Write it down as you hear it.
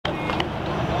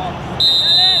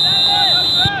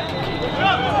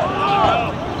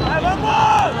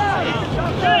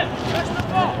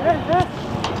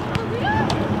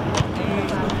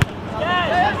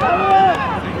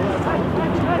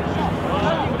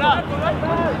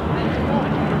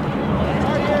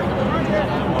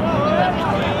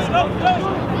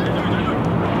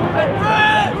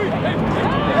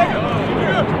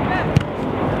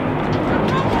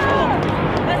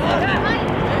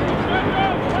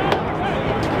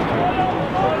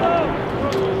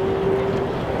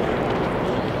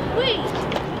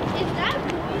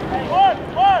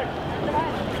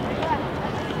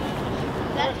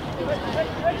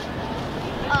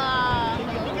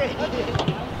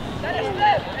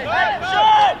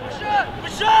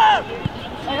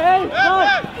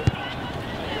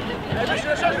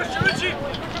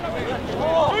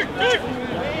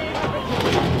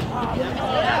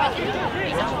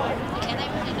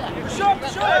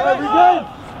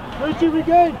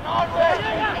Regain!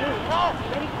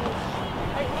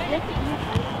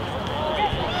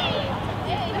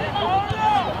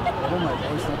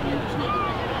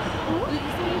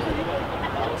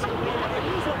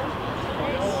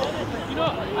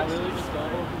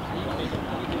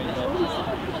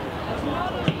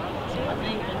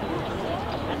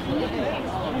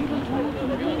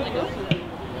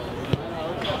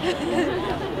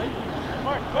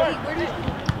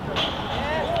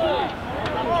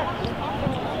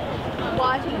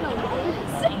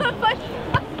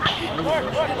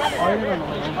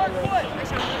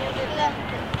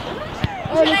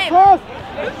 Go!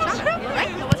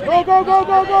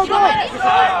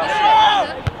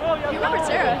 You remember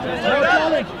Sarah?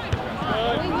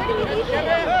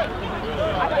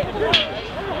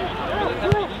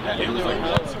 Where did we leave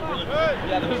it?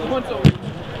 Yeah, there was one so.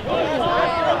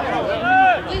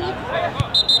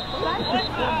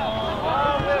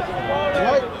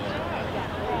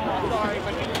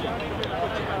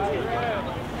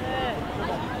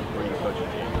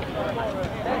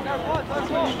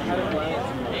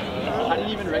 I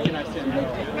didn't even recognize him.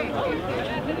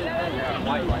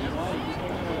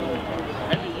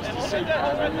 And he used to say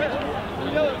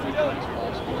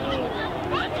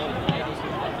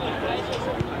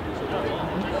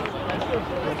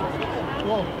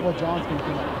well, John's going to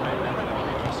come up.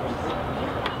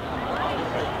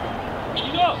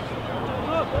 Gino!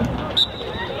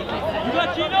 You got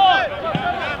Gino!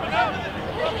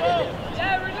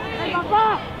 Hey, Papa!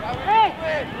 Hey!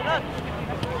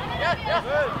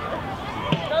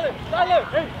 Tyler!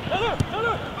 Hey, Tyler!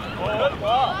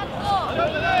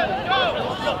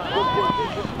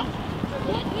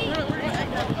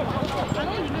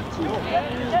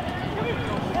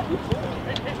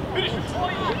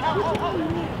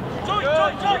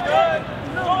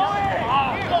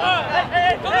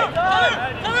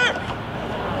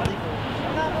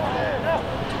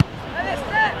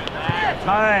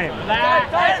 Time.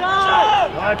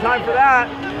 Don't have time for that.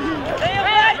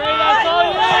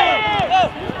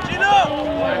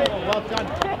 Well done.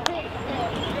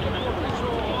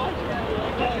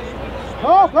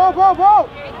 Go!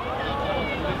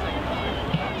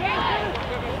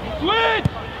 Switch!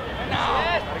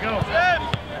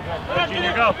 Go,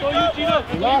 Junior, go. Go, you, Gino.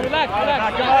 Relax.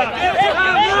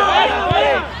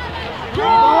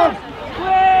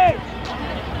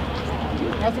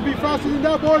 Has to be faster than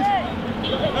that, boys.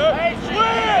 Hey, switch!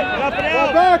 Up and out.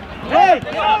 Go back. Hey,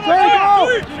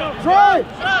 try.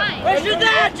 Where's your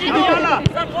dad, Gino?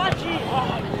 Stop watching.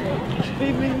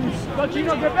 Go,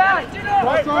 Gino, get back.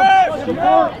 Cross up.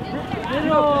 Support.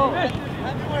 Gino.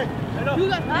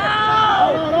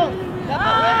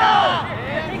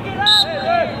 Pick it up.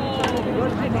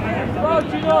 Go,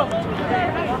 Gino.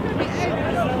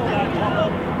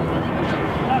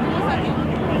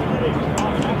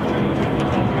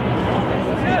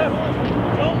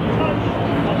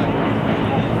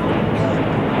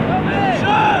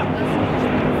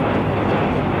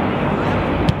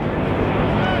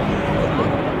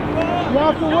 You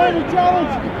have to win the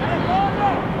challenge.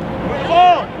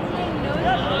 Ball.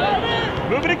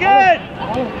 Move it again.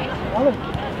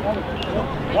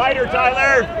 Wider,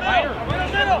 Tyler.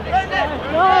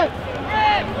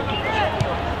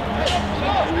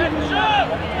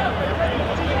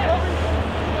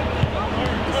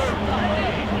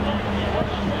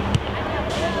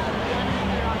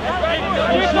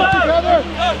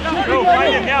 Go,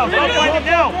 find him now. Go, find him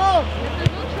now.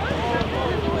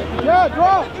 Yeah,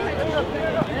 drop.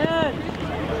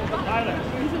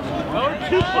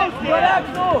 Too close to that.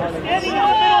 Standing in the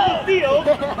middle of the field,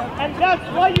 and that's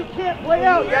why you can't play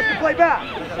out. You have to play back.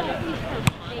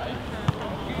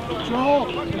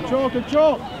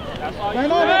 Control.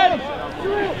 Stand on him.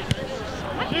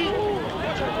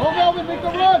 Go, Melvin, make the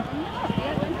run.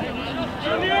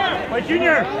 Play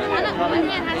Junior.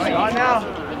 On now.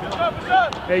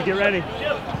 Hey, get ready.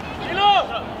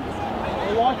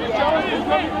 Watch the challenge.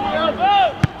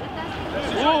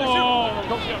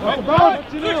 That's the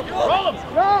bounce. Roll him.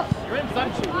 Yeah. You're in, son.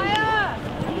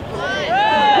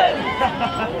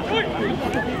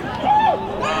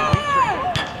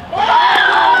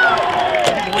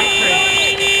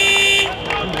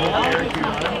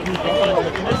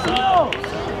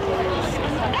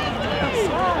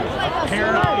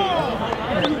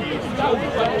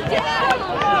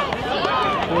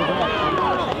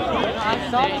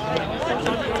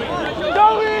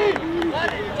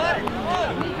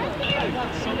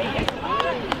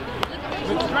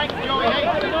 Good strength, Joey. Hey,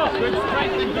 good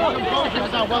strength and good composure.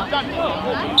 So well done.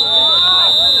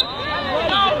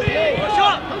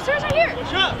 Sarah's right here.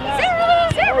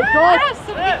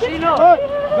 Sarah! Chino,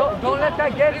 don't let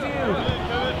that get to you.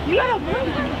 You gotta bring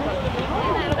it.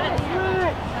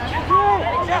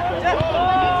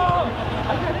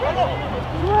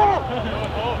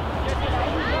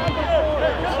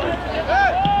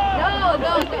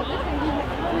 No.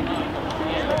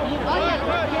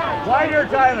 Wider,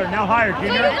 Tyler. Now higher,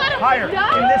 Junior. Higher.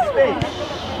 In this space.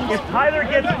 If Tyler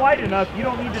gets wide enough, you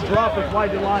don't need to drop as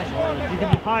wide the line. You can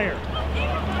be higher. Do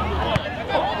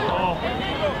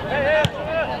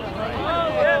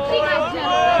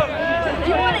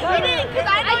you want to eat it? Because I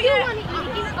know you want to eat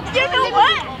it. You know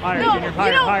what? Higher, Junior.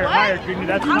 Higher, Junior.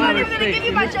 That's Tyler's space.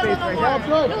 In this space right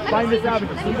here. Find this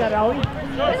avenue. See that alley?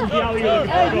 This is the alley you're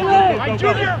looking for. Go,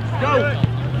 Junior. Go.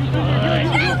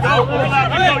 Go, overlap.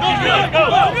 Go, Junior. Go.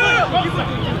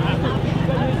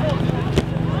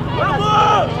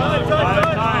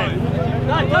 Time.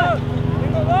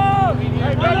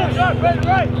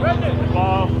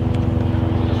 Ball.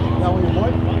 Now we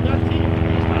what?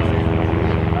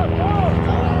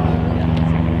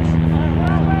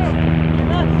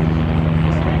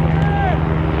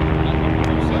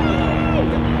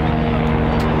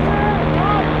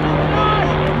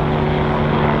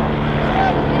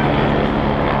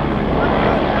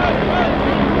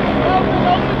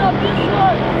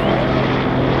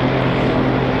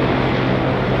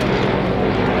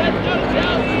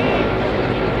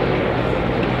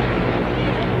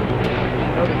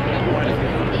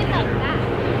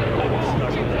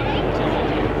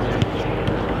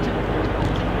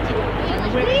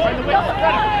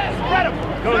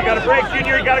 Go, you gotta break,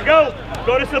 Junior, you gotta go.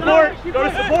 Go to support,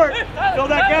 Fill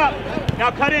that gap. Now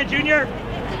cut in, Junior.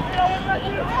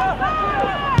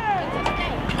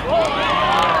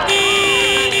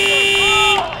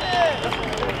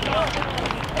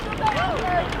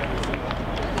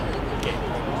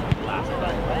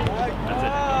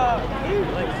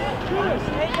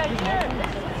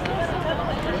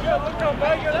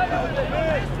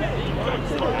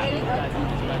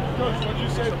 What'd you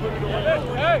say? Put it away.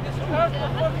 Hey, this is the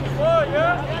fucking ball,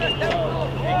 yeah?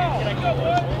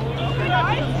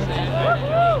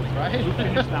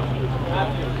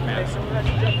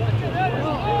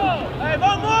 Hey,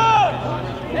 vamos!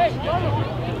 Hey,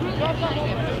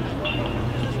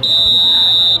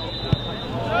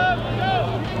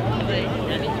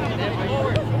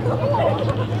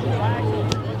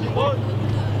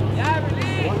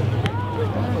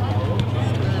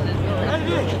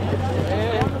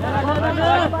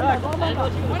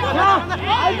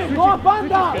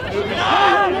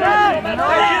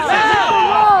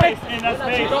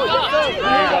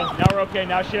 Now we're okay.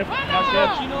 Now shift.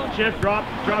 Shift. Drop.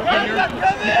 Junior.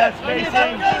 Keep that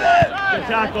spacing. Good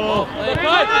tackle.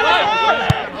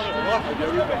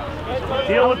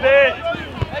 Deal with it.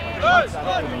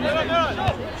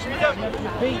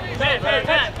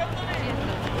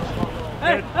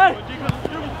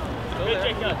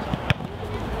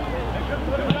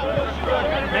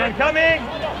 Man coming.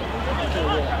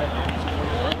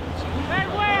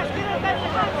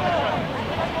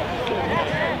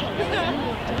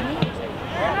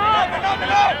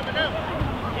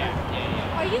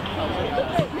 Are you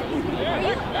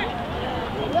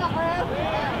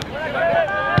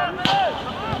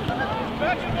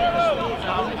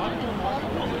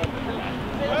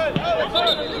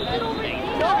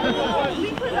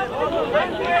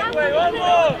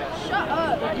Shut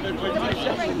up.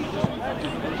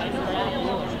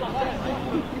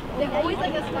 They always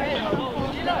like us start.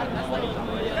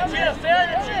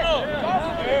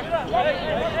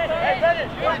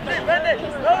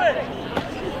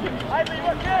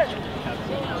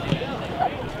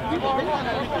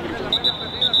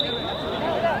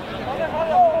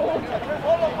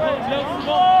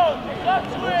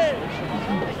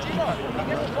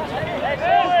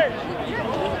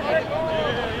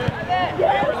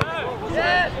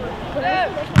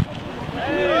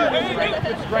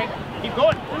 Good strength. Keep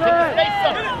going. Take the space,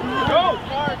 son. Go.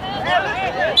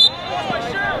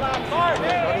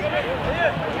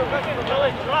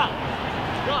 Drop.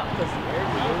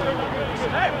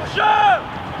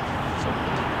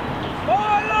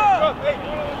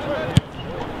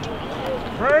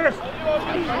 First.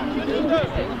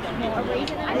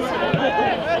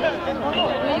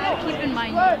 Keep in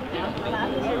mind.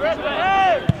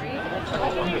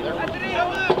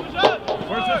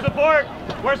 Where's the support?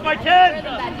 Where's my 10?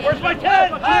 Where's my 10?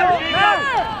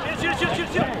 Shoot.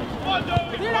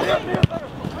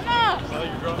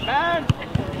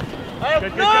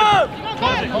 Good.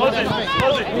 Close it.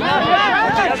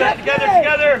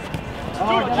 Together. Up,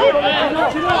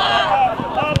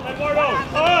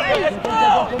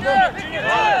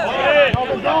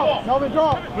 Eduardo. Melvin,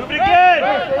 drop. Move it again.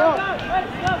 Stay up.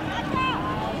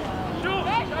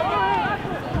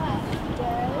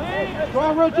 Go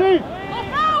on, Richie.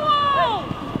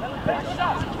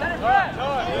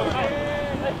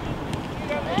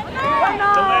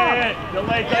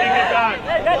 Delay, getting it done.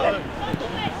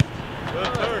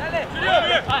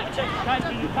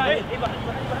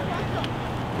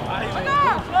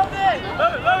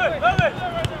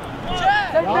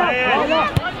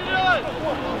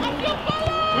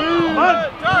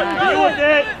 Deal with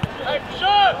it.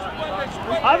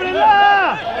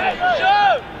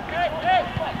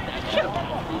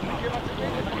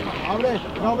 Abre,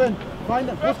 Melvin. Find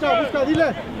it. Busca, dile.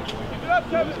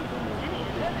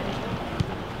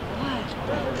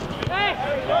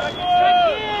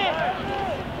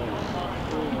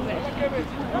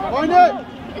 Find it.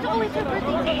 It's always her birthday.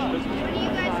 What do you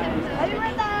guys have? Happy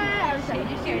birthday!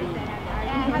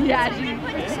 Yeah, she's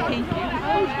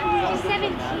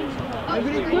 17. I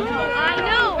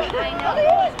know.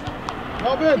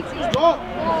 Melvin, stop.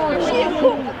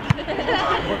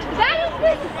 That is the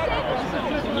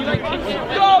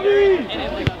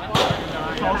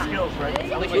It's all skills, right?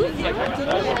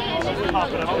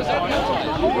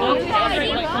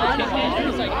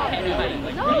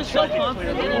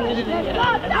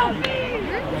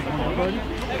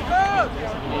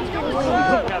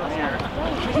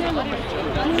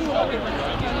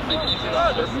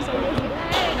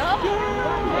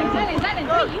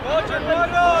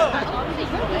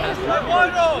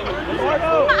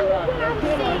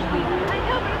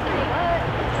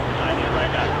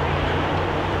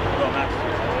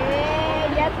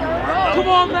 Come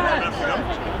on, Matt!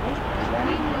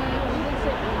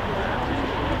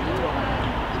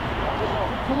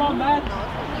 Come on, Matt!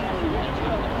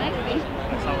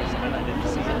 So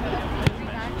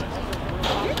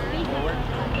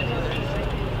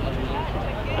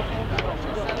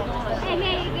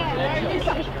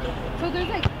there's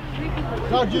like 3 people.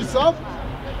 God, did you sub?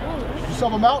 Did you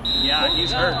sub him out? Yeah,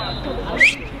 he's hurt.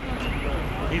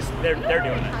 They're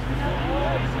doing it.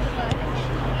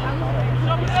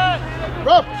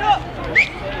 Rough.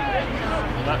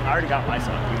 I already got my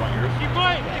son. You want yours? Keep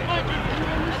going.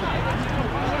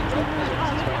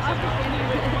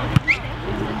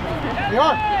 They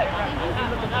are.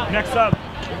 Next up.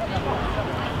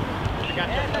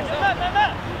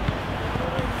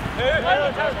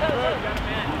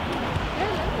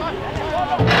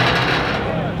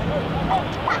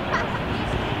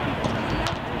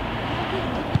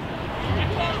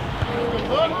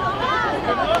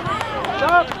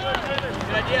 Stop!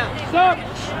 Stop!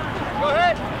 Go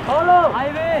ahead. Hello!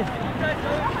 Ivan!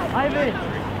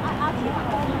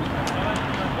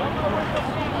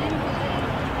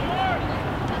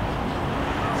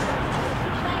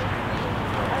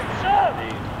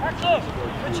 Axel!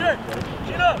 Richard!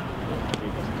 Gina!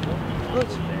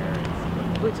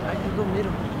 Butch, I can go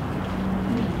middle.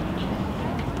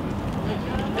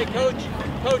 Hey, Coach,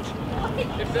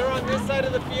 if they're on this side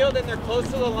of the field and they're close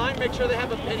to the line, make sure they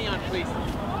have a penny on, please.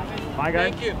 My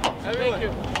guy. Thank you. Thank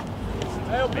you.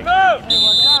 Hey, open up! Hey,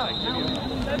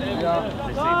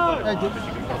 dude.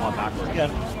 Come on backwards. Yeah.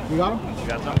 You got him? You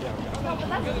got some?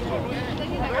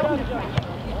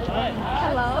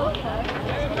 Hello?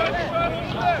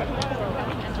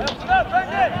 Open up,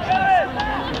 Brendan! Get it!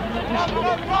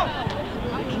 Come on!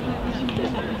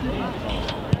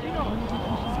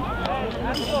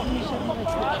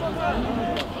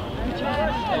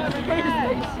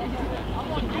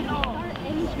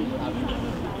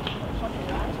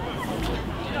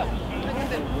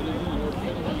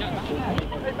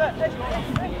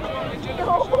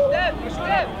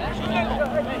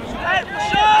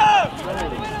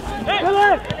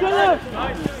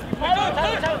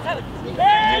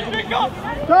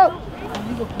 Stop.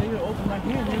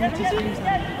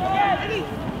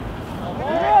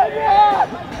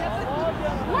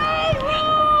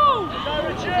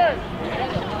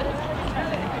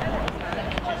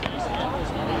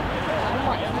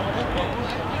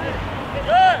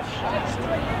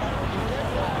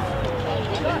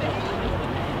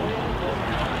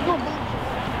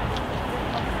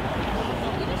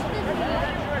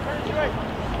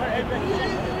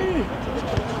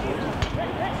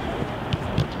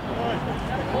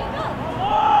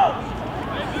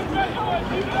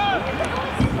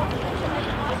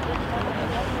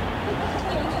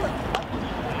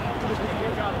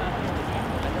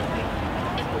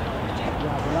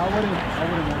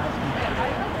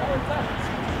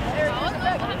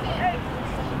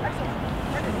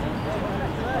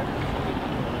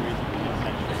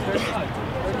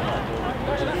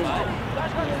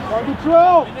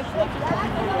 Control!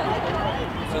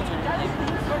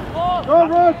 Go,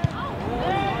 Red!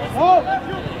 Oh!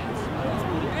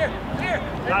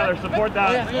 Tyler, support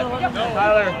that.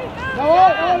 Tyler. No!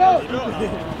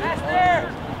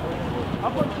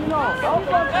 Up on Chino!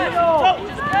 Up on Chino!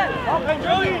 Up on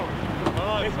Joey!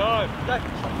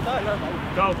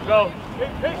 Go.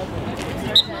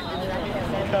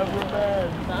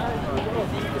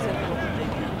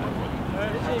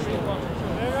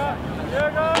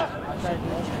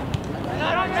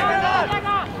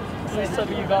 Say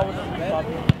something you got with the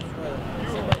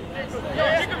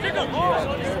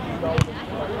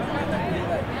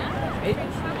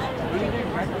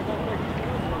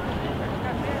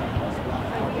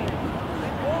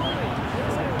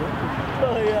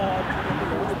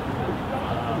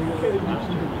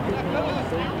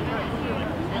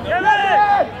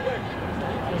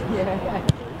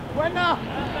Buena!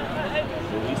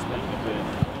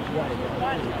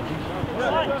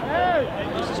 Hey!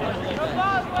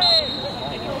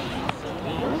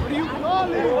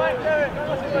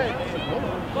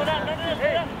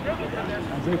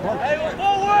 What are you calling? Hey,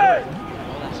 forward!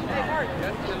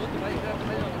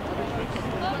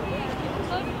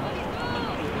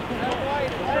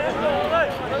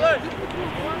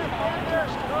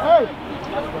 Hey!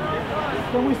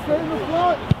 Can we stay in the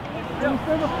front? Can we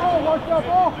stay in the front? Watch that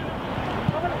ball!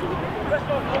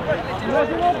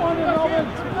 Wasn't up on it, Melvin!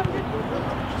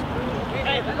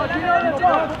 Hey,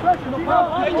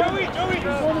 Joey!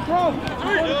 Going across!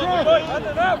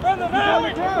 Run the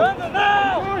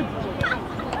now!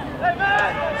 Hey,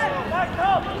 man! Back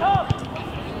top!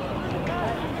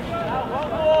 What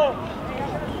the fuck?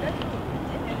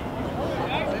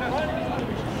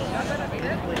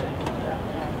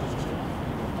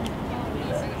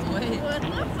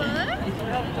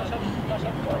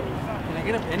 Can I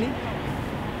get a penny?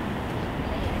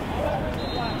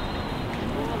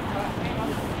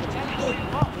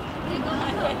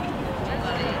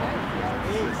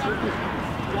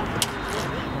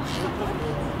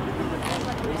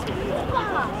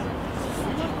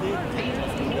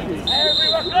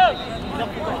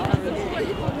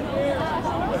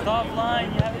 Stop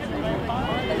line, you have it to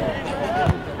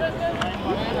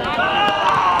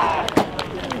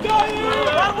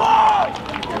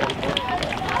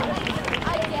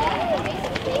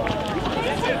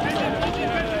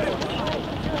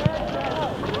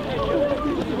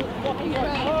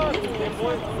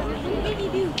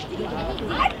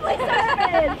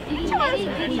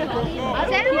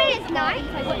Centerman is 9?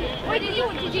 Wait, did you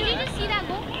just see that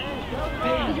goal?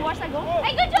 Did you watch that goal?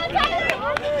 Hey, good job, Tyler!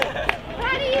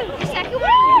 Proud of you. Your second one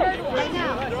or third one? Right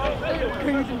now.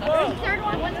 Third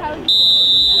one? One Tyler.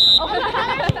 Oh,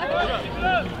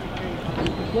 Tyler?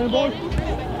 Win, boys!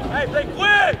 Hey, play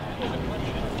quick!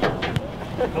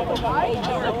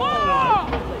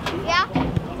 Yeah?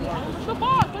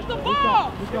 Push the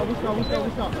ball! Let's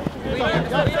go.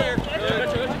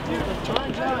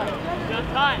 Good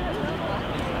time.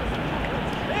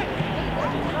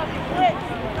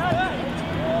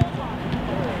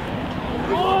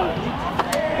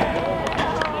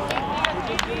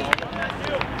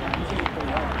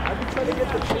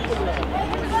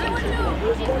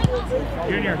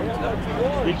 Junior,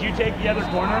 did you take the other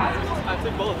corner? I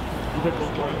took both. You took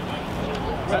both corners.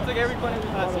 I took every corner we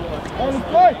had so far. Oh, let's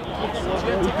play!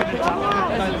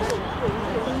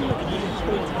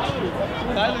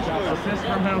 Tyler scored. Assist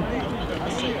from who?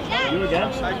 You again?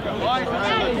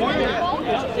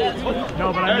 No,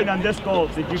 but I mean on this goal.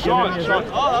 Did you give him your shot?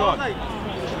 Oh, I was like,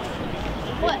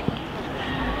 What?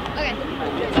 Okay.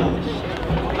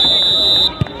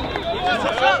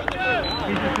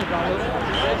 He just took all of it.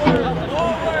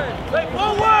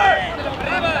 Forward!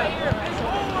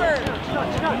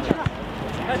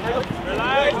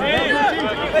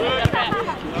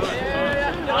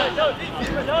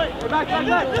 Back,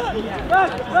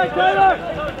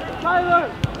 Tyler!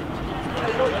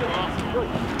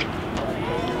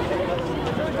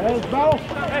 Hey, let's battle!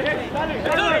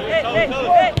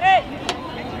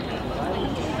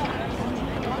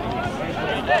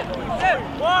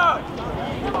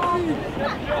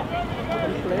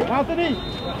 Anthony!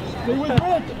 Stay with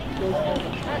Rich!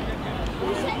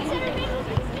 You said centerman?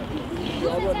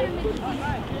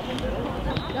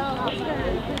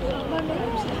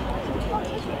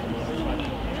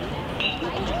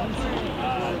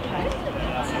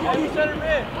 Who said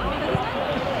centerman?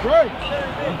 Great!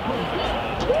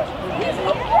 Good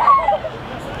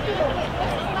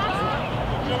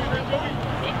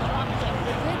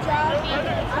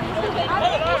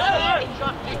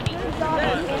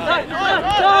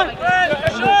job.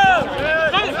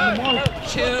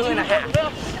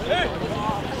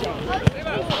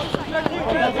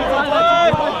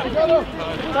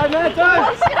 man,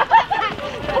 time.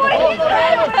 Boy, he's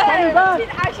right over there.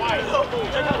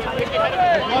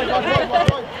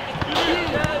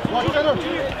 Watch center.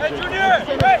 Hey, Junior!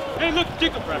 Hey! Hey, look,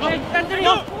 Jacob! Go!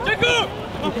 Jacob!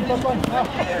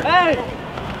 Hey!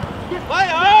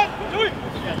 Fire on! Do it!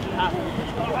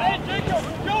 Hey, Jacob!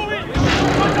 Joey!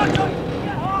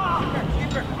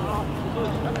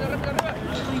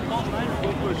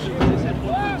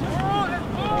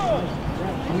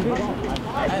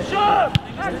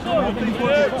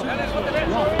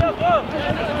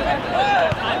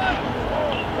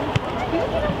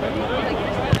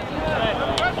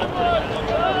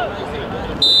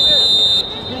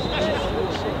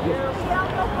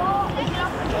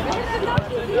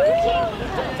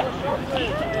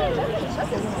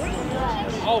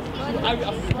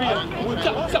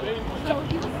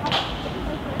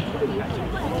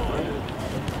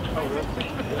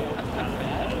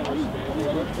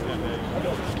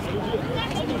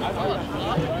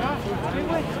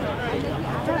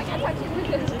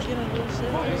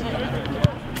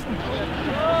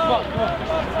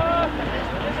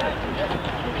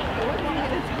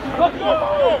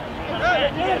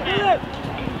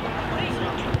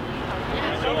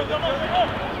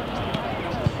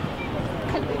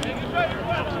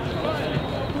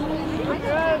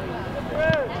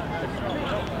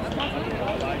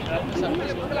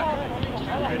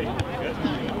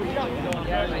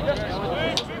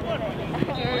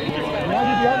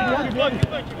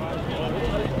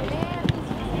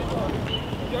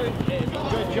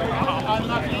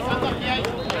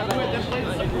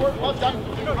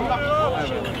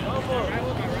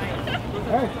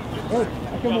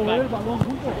 Hay que mover el balón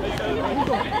juntos.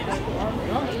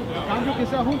 Cambio que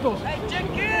sea juntos.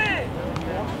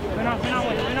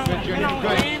 Good, Junior.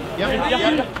 Good. Yep.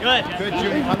 Good. Good,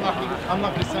 Junior.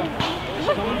 Unlucky son.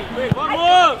 One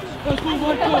more!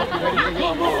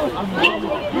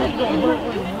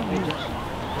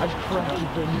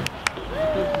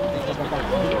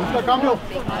 Cambio.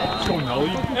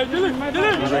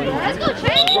 Let's go,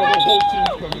 Trey.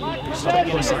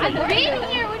 I've been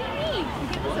here. What do you mean?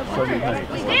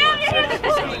 Damn,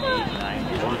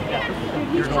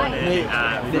 You're going in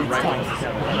the right wing.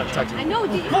 I know.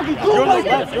 Did you?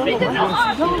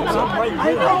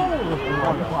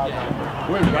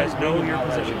 You guys know your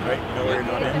position, right? You know where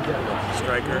you're going in.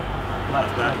 Striker,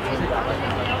 left back,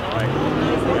 right.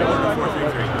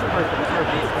 4-3-3.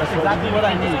 That's exactly what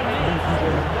I need.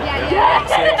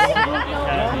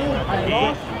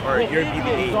 Yeah. Or you're the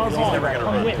 8, because he's never going to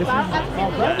run.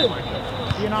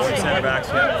 Four center backs,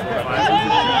 yeah.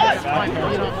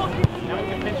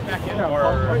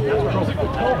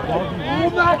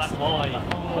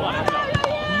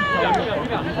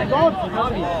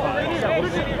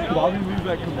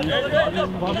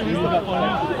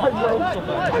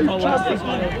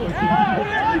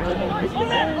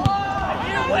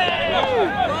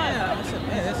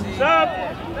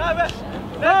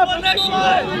 Next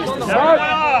one!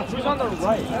 Who's on the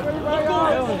right?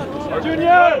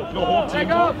 Junior! The whole team.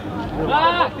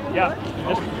 Yeah.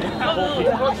 Just the whole team.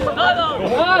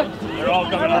 They're all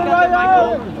coming up.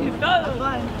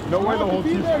 No way the whole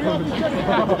team's coming.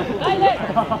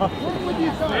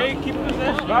 Hey, keep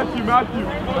possession. Matthew.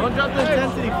 Don't drop the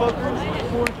intensity, folks.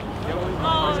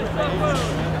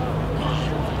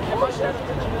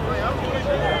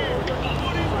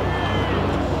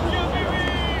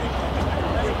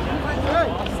 Hey,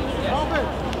 Alvin.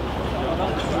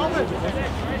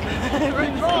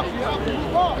 Great cross. You have to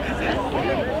cross.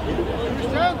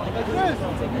 Understand? Like this.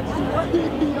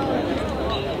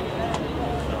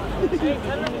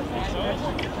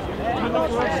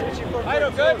 Ido,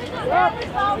 good.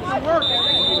 Work.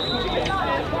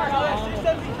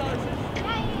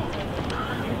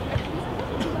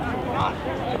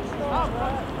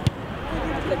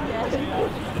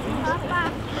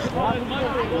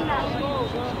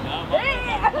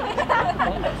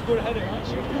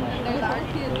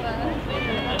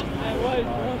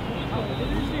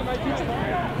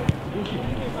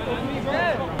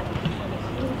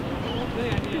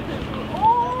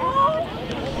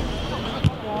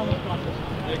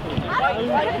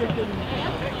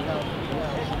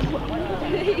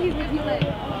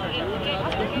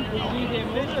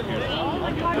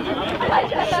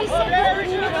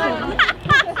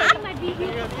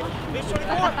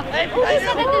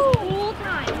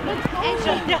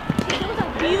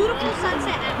 Beautiful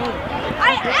sunset.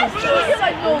 I asked you, you're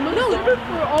like, no,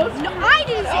 for us. No, I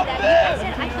didn't say that. You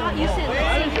said, I thought you said, let's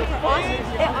save for us.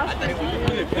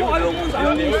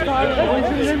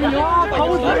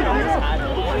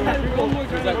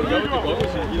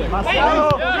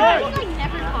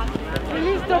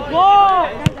 Release the ball!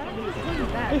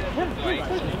 Oh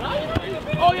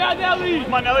yeah, Nelly!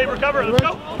 Come on, Nelly, recover. Let's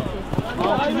go.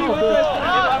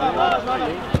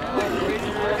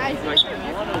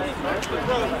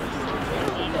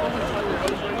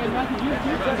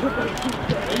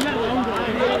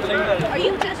 Are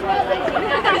you just realizing? Are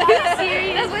you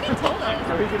serious? That's what he told us.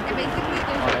 And basically,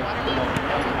 there's water.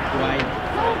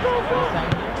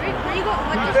 Where you go?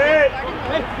 What Keep the it.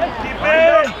 Keep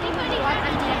it.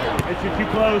 It's too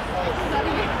close.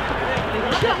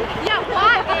 Yeah,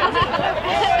 why?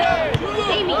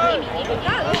 Amy. No,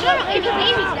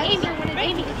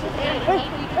 Amy.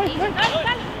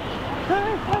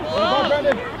 Well,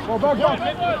 Brandon. Well, back. Up.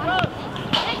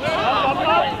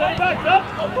 Stay back, up.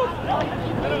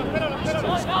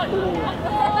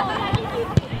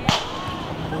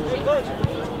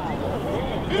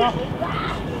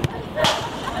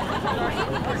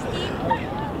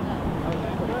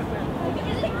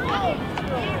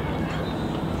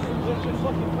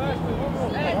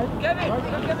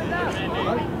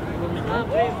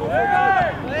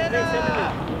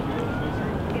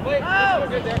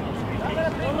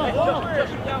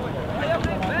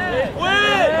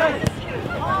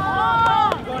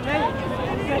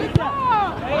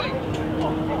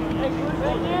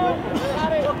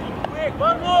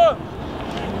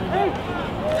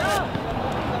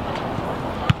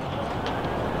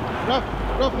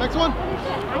 Rough, next one.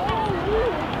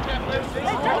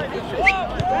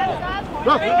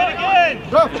 Move it again.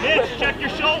 Rough. Mitch, check your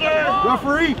shoulder.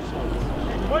 Referee.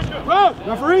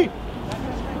 Referee.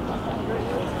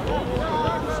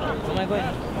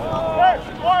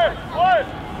 Quiet.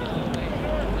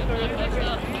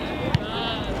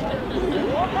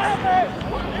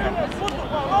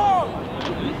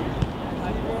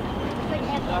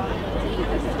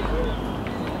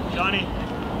 Johnny.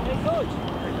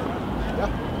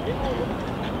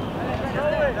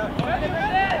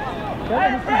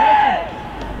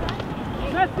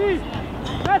 Messi!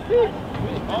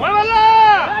 ¡Muévala!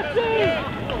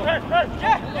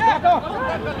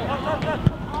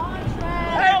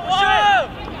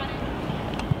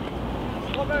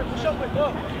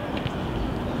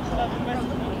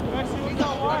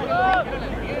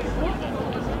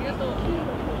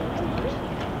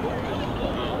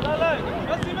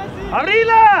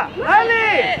 ¡Abrila!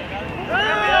 ¡Dale!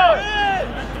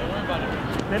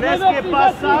 Tenés que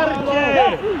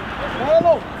pasarte.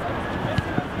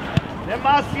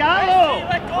 ¡Demasiado!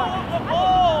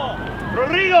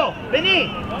 Rodrigo,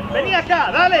 vení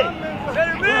acá, dale. No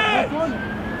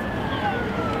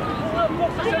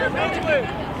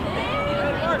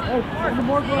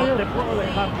te puedo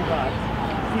dejar jugar,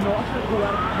 si no vas a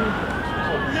jugar juntos.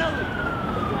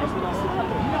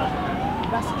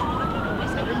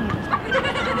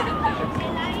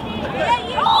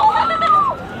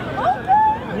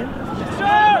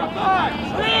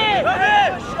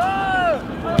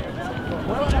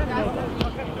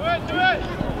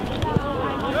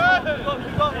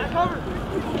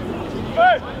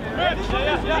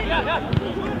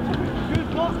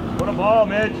 What a ball,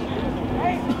 Mitch.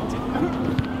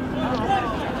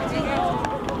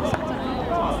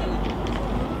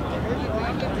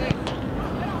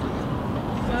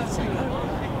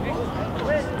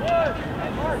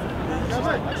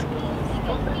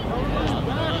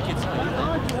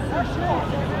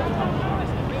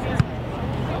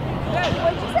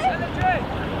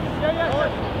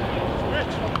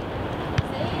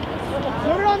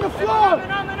 Put it on the floor!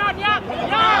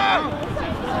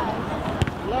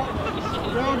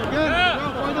 Ground again.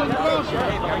 Ground, find on the ground.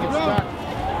 Ground.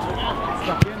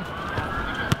 Stuck in.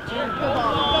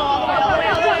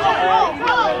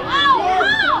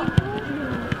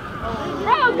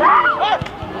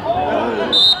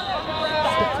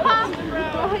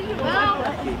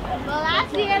 Well,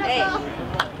 that's the end of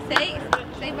the...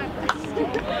 Say my first.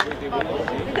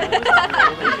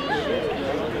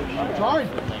 Fine.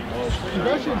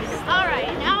 Possessions. All right,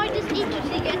 now I just need you to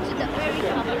get to the very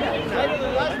top.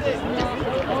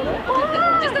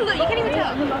 Just a little, you can't even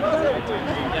tell.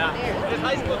 Es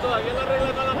high school todavía la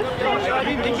regla no la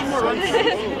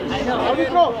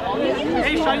Árbitro.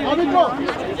 Árbitro.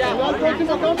 ¿Le da el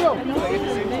próximo cambio?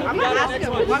 I'm going to ask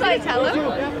him. Should I tell him?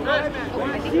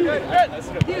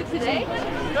 Dude, today?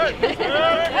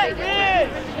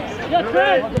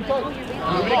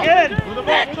 Move it again. Move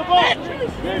the ball.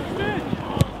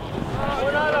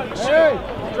 Hey!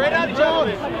 Straight out,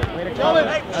 Jones! Kelvin!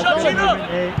 Hey, shut you up!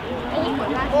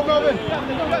 Go, Kelvin! Come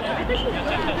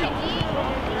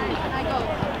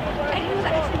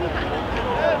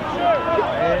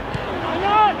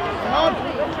on!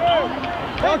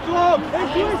 Back to him!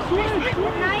 Nice winning.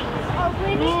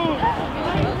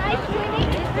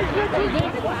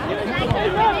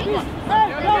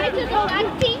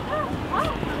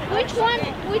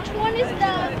 Which one is the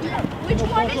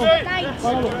Knights?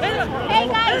 Hey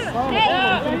guys, hey,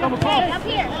 up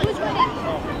here. Who's winning?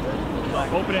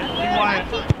 Open it. Be quiet.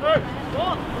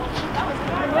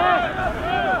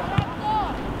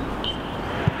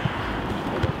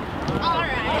 All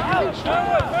right.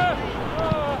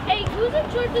 Hey, who's in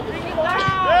charge of the score?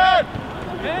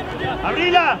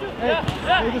 Abrila!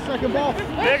 Hey, the second ball.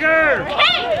 Bigger!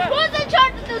 Hey, who's in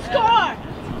charge of the score?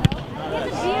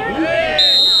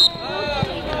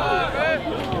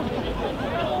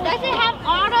 Does it have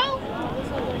auto?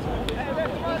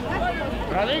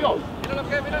 Rodrigo.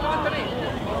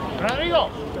 Rodrigo.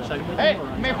 Hey,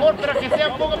 mejor, pero que sea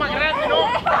un poco más grande, ¿no?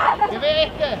 Que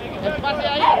ve el pase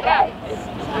ahí atrás.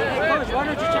 Coach, why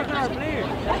don't you check on our player?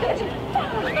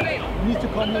 He needs to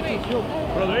come here to the field.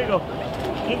 Rodrigo.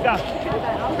 Quinta.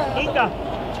 Quinta.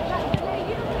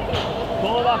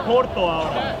 Todo va corto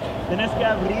ahora. Tienes que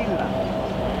abrirla.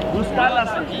 Buscarlas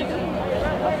aquí.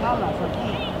 Las alas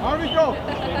aquí. Árbitro.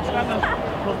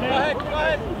 Go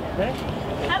ahead. ¿Eh?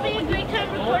 Having a great time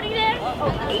recording there?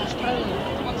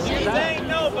 She's saying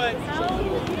no, but...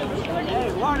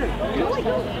 Hey, water.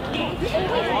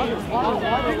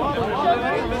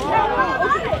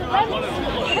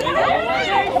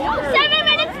 7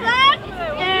 minutes left,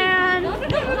 and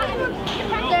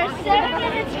there's 7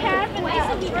 minutes left in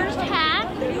the first half.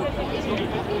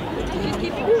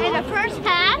 In the first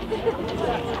half,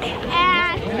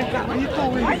 and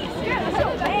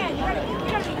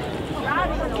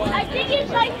I think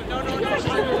it's like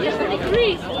 60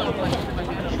 degrees.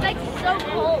 It's like so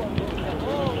cold.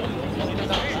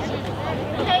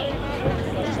 Okay,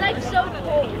 it's like so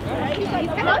cold.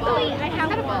 Luckily, I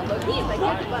have a ball.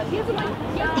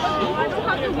 I don't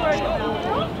have to worry about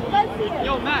it.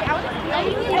 Yo, Matt.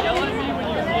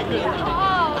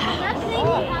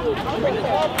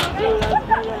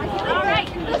 All right.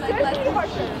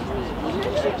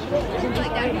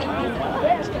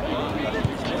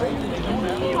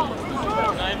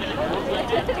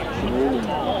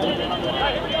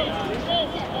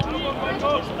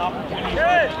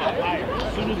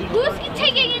 Who's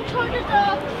taking in charge of the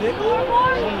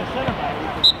scoreboard?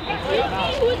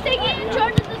 Who's taking in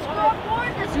charge of the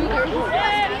scoreboard? The scoreboard must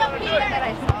be up here.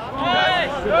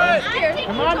 I'm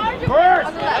taking charge of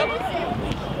First.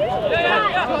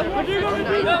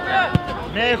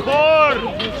 Mejor!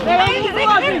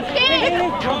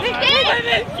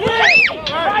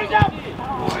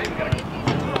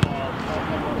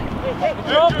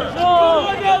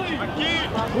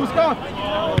 Who's gone?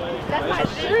 That's my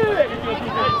shoe.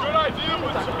 Good idea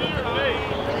with Samir today.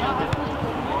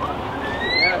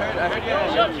 Yeah, I heard you.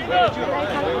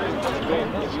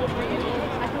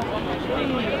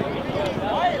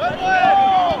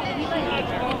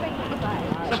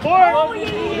 Support!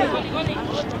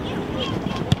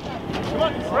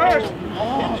 First!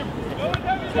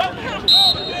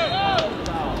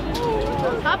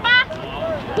 Papa,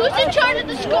 who's in charge of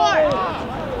the score?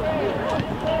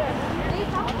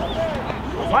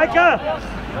 Micah!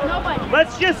 Nobody.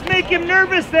 Let's just make him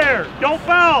nervous there. Don't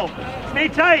foul. Stay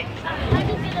tight. I'm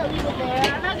just gonna leave it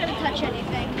there. I'm not gonna touch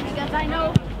anything because I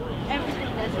know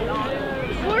everything that's wrong.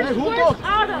 Where's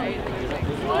Auto?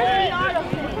 Where's the Auto?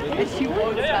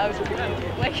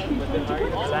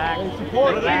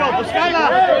 Rodrigo, buscala.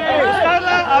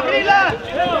 Buscala, abrila.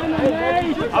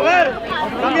 A ver,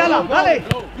 cambiala, dale.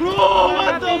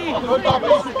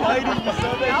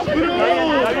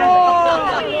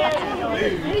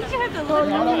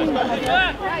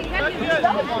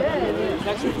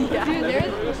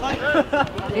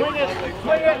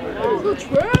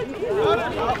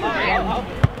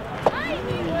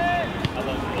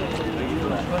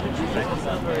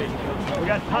 We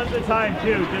got tons of time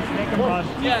too, just make them run.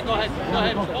 Yeah, go ahead.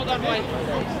 Hold on, Mike.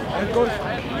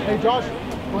 Hey, Josh,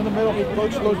 go in the middle.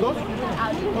 Coach, those. Coach, those.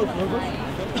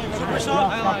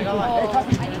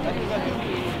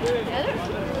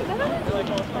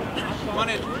 Come on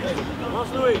in.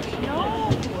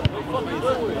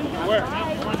 Where?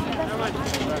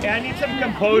 Hey, I need some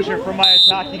composure for my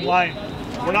attacking line.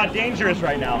 We're not dangerous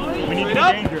right now. We need to be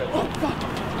dangerous.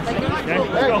 Okay,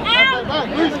 let's go.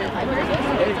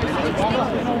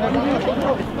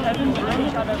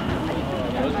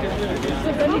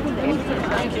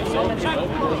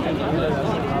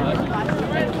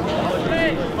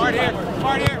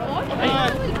 Smart here.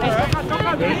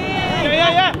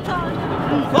 Yeah.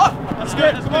 Look, that's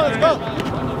good. Let's go.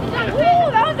 Ooh,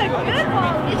 that was a good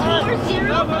ball. It's 4-0.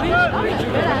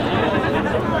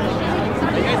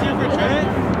 You guys here for a trade?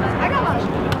 I got one.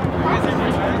 You guys here for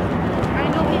a trade? I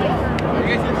know we did. You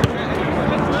guys here for a trade?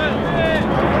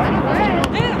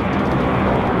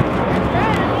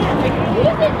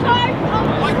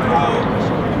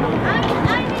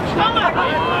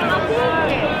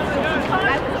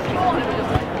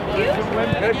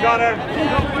 Good, Connor.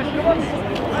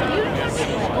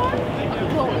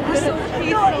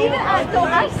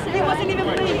 He wasn't even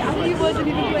playing. He wasn't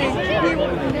even playing.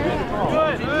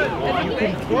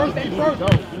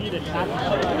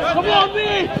 Come on, B!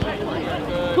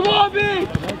 Come on, B!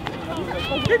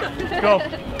 Go.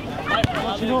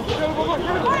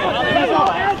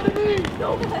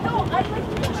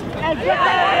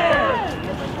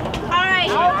 All right.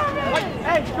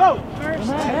 Hey, go!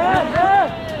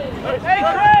 Hey,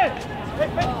 Chris!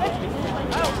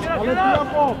 I'll let you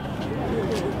up off.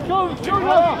 Go,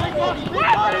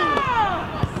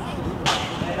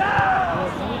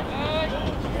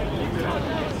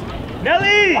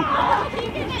 Nelly!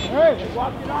 Hey,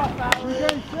 walk it off,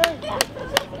 Alan.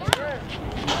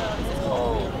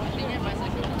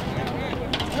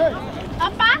 Hey,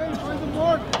 Papa, find the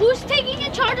board. who's taking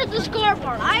in charge of the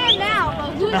scoreboard? I am now,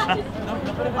 but who's...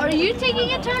 Are you taking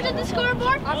in charge of the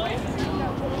scoreboard?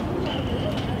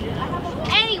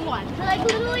 Anyone. Like,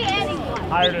 literally anyone.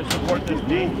 Hire to support this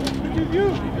team.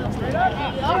 You.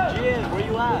 Jim, where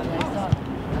you at?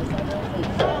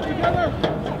 Together.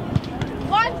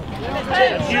 1, 2,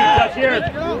 That's you, that's yours.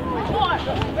 4,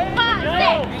 5,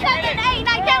 6, 7, 8,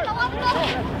 9, 10, 11,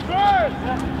 12.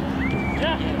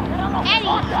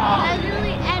 Anyone.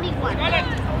 Literally anyone.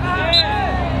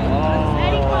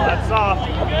 Oh, that's soft.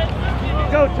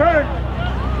 Go, turn.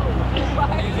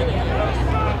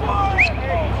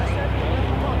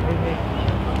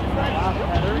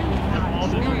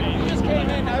 You just came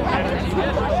in.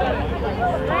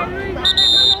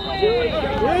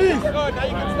 Please. Good, now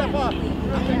you can step up.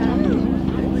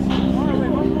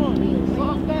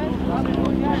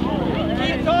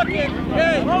 Keep talking.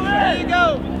 Hey, there you go.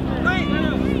 Great.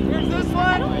 Here's this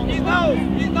one.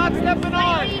 He's not stepping What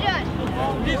are on. you doing?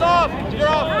 He's off. You're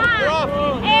off. You're off.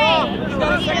 You're off. He's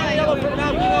got a second yellow from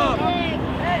now. He's off.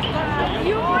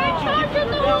 You were in charge of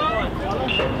the one?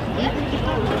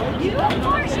 You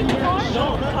were in charge?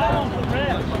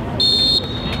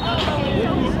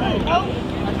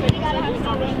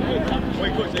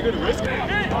 Wait, coach, they gonna risk it? I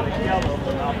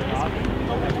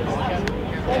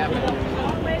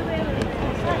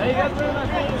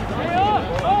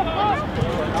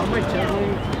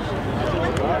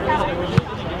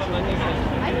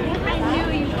knew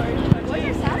you were. What are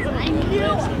your stats? I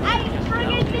knew. I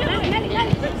friggin' knew.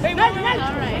 Hey, all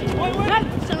right.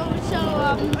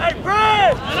 Hey,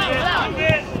 Fred!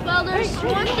 Well, there's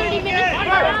 130 minutes.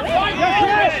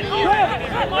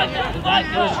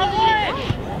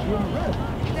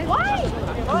 Why?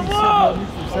 Come on!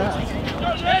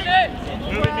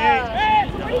 Move it, Nate.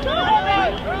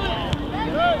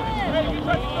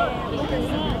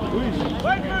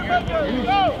 Where'd he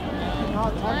go?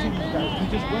 Not touching these guys. He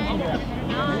just went from there.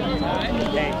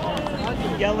 Hey,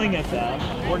 yelling at them.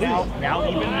 We're now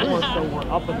even more so we're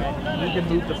up a man. You can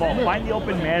move the ball. Find the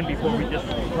open man before we just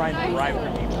try and drive for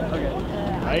people.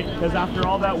 Right? Because after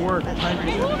all that work, trying to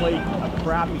just play a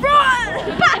crappy.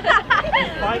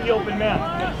 Find the open man.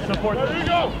 Support them.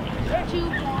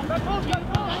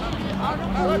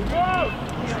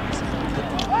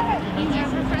 Can you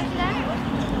ever press that?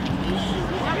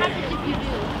 What happens if you do?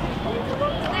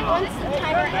 Once the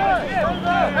timer ends,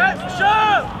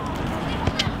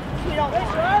 we don't want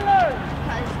it.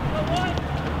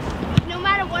 Because no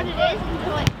matter what it is,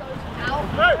 until it goes out.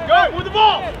 Hey, go with the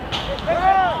ball!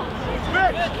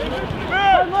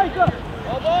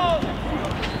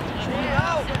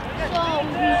 So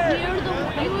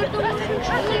you were the one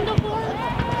controlling the ball?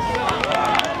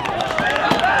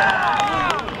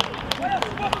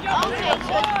 Okay,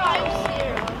 so it's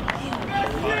 5-0.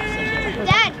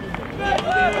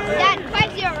 Dad,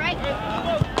 5-0, right?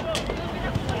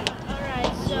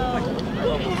 Alright, so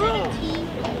 17,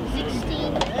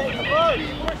 16,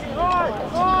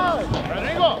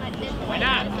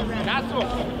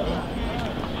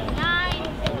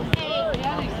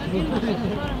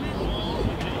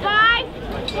 5,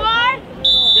 4,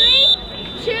 3,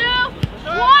 2,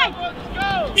 1.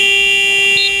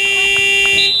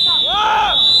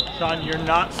 Sean, you're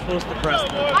not supposed to press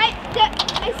them.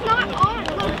 It's not on.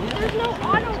 Look, there's no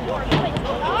auto board. Like,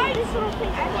 why this little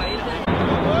thing?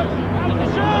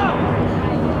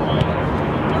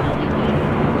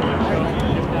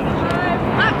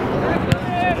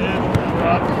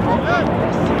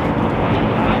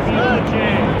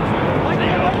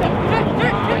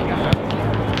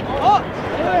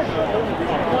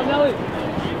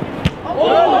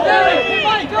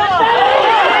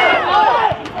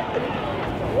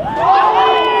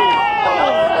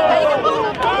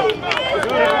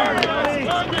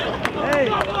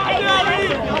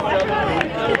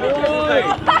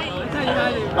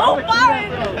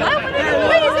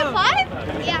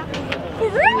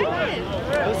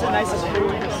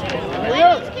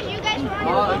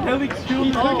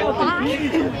 What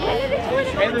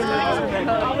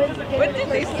did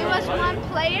they It was one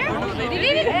player. They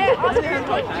did it.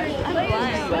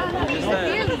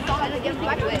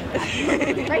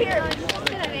 Right here.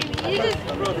 You just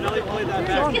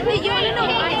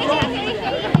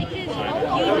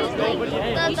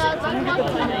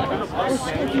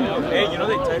Hey, you know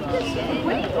they type.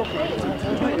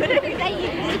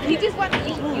 You just want to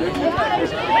eat.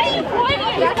 What are you pointing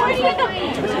at?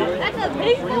 That's a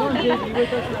baseball.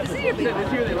 This is your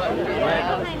biggest.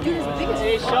 Dude, it's the biggest.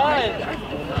 Hey, Sean.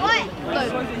 What?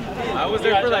 I was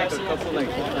there for like a couple like.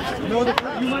 No,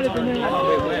 you might have been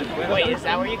there. Wait, is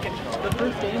that where you can? The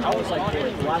first game, I was like, the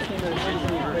last game of the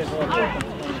season,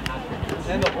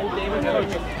 and the whole game was like, Wait,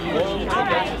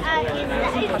 wasn't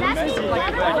it like?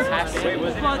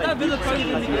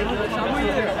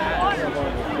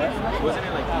 Wasn't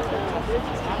it like?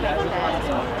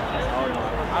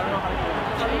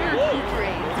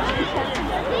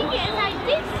 The thing is, I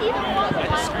did see the one while I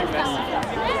was there,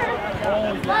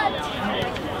 but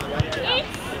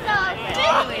it's the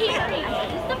fifth period.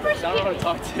 It's the first I don't want period. to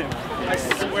talk to him. I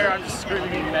swear I'm just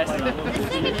screaming and messing. The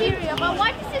second period, but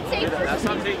why does it say That's first?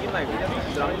 what I'm thinking. Like,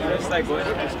 it's like going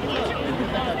to school.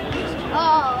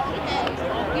 Oh, okay.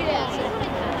 Yeah.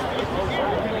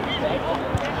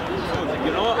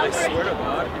 You know what? I swear to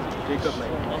God, Jacob,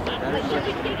 like, that is like,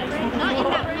 Not in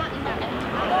that.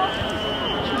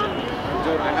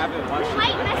 dude, I haven't watched it. I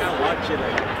can't watch it.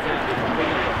 Like,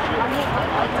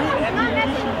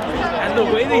 and the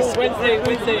way they Wednesday,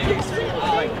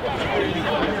 like,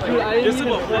 just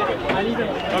about a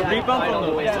rebound from the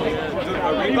dude, a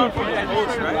rebound from the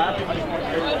post, right?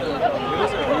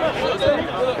 It was a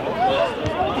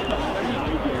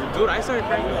dude, I started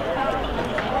crying.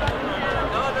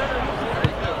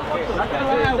 that's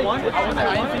why I wanted to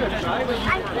try, but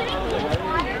I'm putting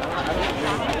water.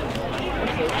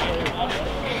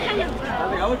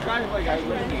 I would try like I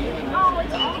wouldn't. Oh,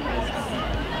 it's always.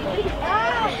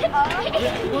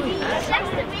 That's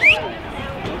the video.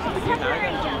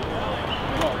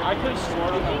 I could have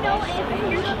sworn You know,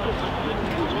 if you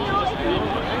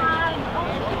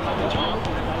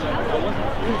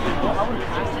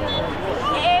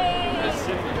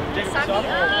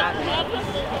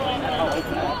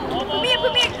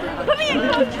Put me in,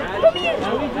 coach. Put me in.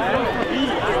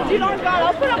 Dude, on God,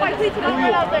 I'll put up my cleats and I'll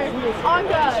run out there. On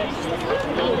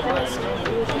God.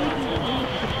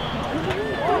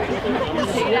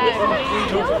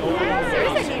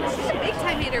 Seriously, this is a big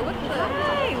time eater. What the?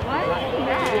 Hey, why are you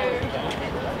there?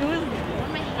 It was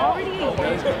already.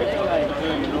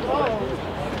 Whoa.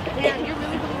 Damn, you're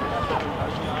really going.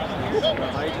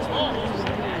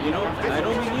 You know, I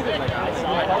don't mean either. Like,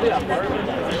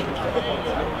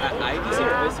 I just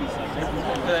said SEC.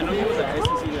 Because I know he was at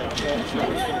SEC.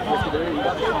 Dude, you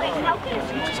want to know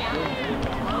what's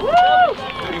cool?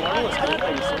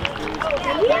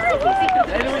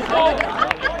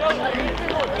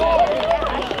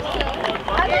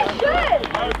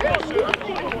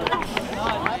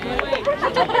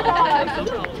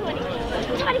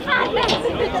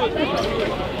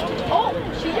 Oh,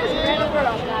 she just ran over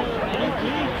on that.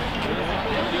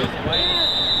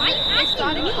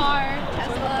 Exotic car,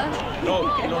 Tesla. No,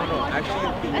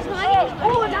 actually. That's mine.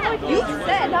 Oh, now you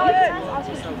said. Now it's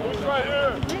Right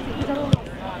here.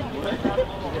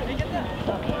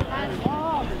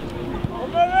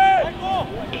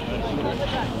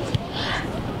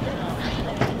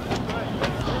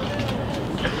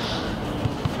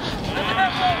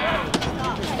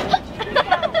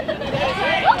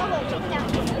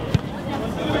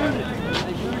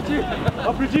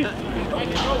 Up, Richie.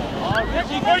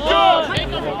 Good job. Good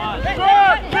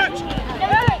pitch.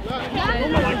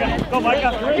 Go,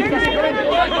 Micah.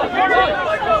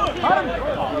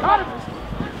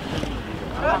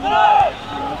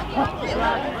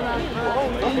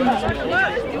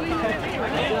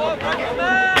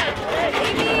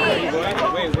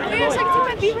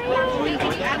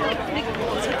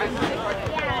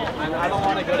 I don't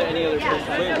want to go to any other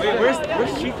place. Wait, where's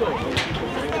Chico?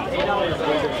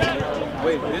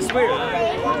 Wait, this way or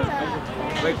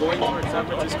that? Like going towards San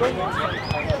Francisco? guys,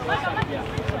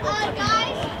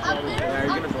 I'm Yeah, are you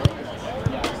gonna go?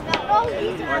 Oh,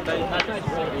 these Oh, I thought you had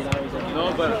no,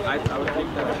 but I would think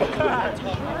that. are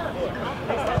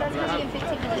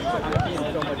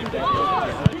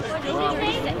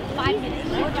 5 minutes.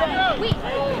 Wait,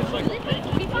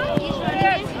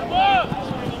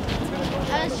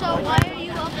 so why are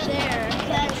you up there?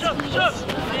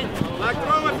 Black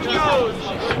throw if he goes.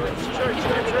 Sure.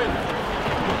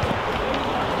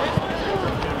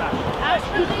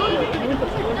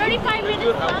 35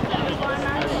 minutes left, everyone.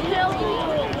 I'm still.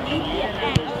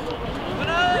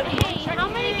 Hey, how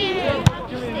many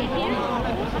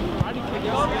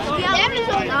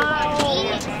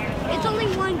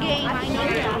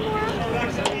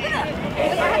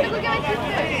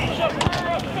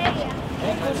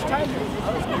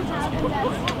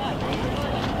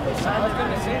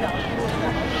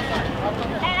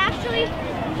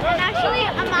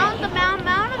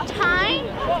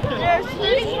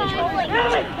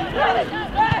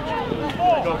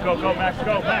Go, Max,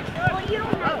 go, Max. I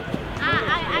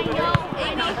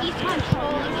know he's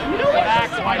controlling it.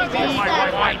 Max, white. That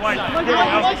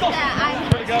I'm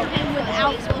doing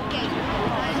without looking.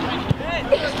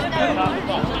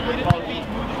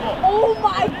 Oh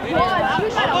my god! You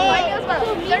got a white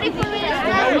 34 minutes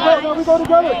left. We go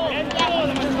together.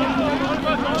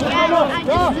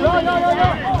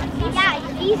 Yeah,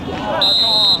 he's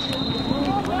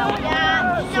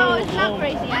no, it's not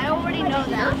crazy. I already know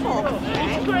that.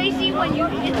 It's crazy when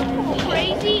it's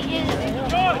crazy is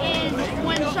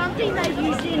when something that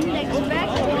you didn't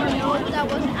expect or know that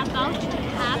was about to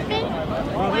happen.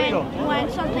 When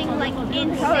something like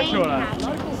insane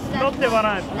happens. No te van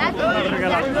a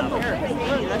regalar.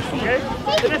 Okay?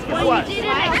 Tienes que jugar. When you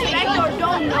didn't expect or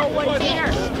don't know what's there.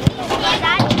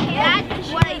 That's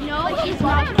what I know is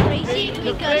not crazy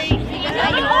because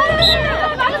I know.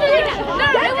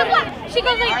 She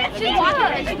goes like, she's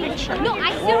walking and she goes, no,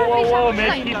 I see her face. Whoa,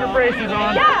 Mitch, keep your braces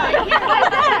on. Yeah, like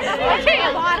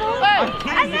that.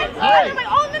 And then I was like,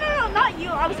 oh, no, not you.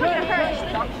 I was looking at her.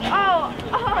 She's like, oh,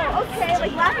 okay,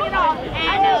 like laughing it off.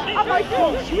 And I'm like,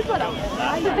 oh, she's gonna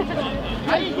fight.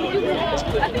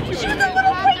 She was a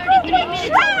little freaking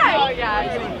trash. Oh,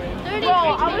 yeah. Bro,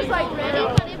 I was like,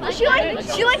 she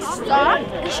like stopped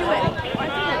and she went.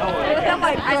 And I'm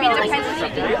like, I mean, depends what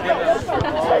she did.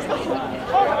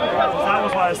 That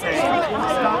was what I was saying.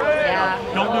 Stop. Yeah.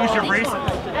 Don't lose your braces. I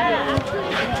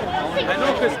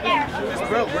know, because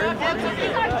bro,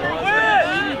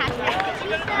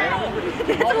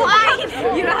 Why?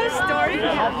 You know how story?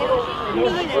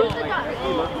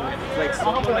 like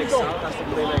someone like South has to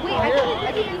play like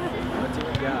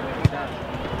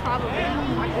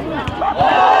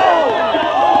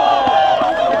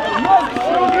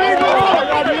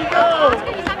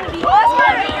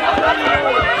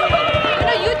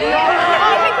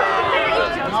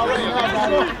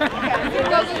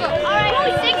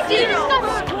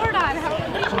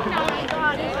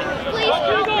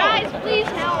Please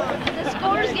help. The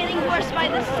score is getting worse by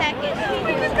the second.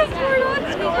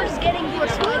 The score is getting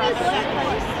worse by the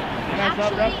second. Actually,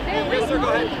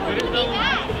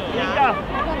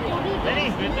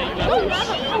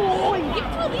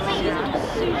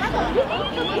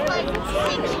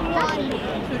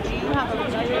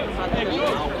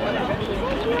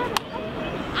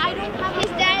 I don't have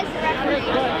his dad is the referee.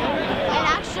 And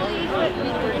actually,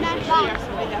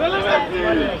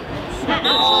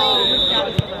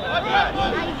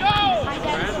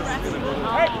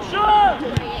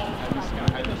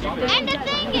 and the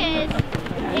thing is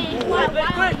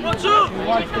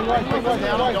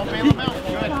Don't bail him out.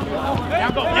 Good.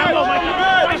 Down go, Michael.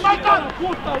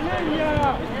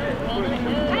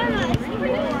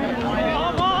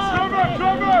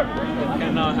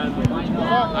 cannot handle it.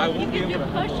 I won't be able to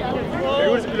push up.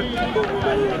 There was a bit of people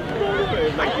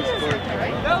movement like this sport.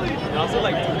 And also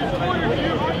like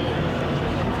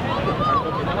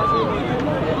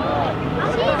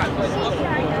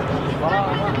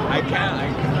I can't.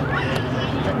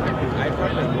 I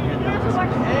probably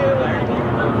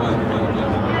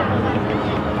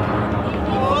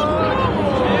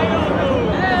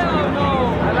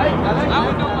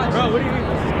Bro, what do you mean?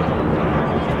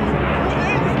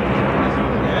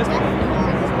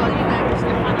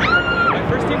 My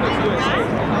first team was USA.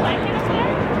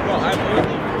 Bro, I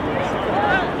moved.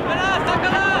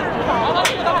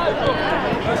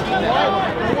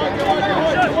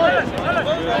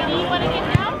 do you want to get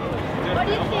down? What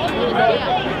do you think?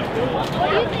 What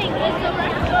do you think? Is the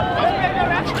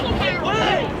referee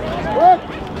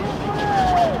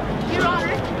Your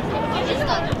Honor, is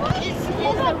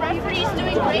the referee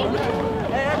doing great?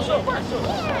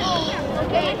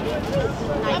 Okay.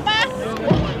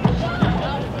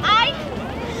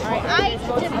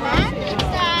 I demand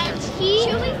that he...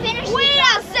 Should we finish? Wait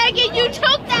a second, you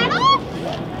took that off?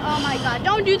 Oh my god,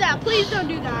 don't do that. Please don't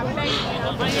do that. I'm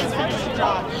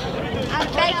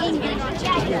begging you. I'm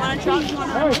begging you.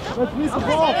 Hey, let's leave the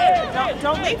ball.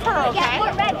 Don't leave her, okay? Yeah,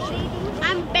 we're ready.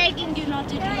 I'm begging you not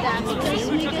to do that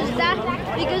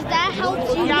because that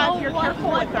helps you know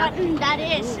what button that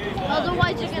is.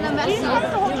 Otherwise, you're gonna mess up.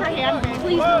 Hold your hand.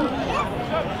 Please don't.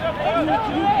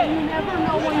 You never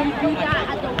know when you do that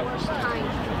at the worst time.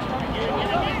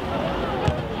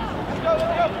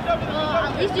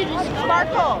 At least you just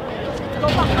Marco, go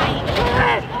behind.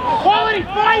 Quality,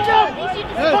 find them! At least you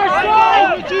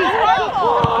just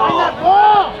Find that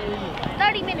ball!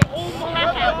 30 minutes.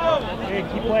 Hey,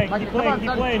 keep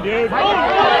playing, dude.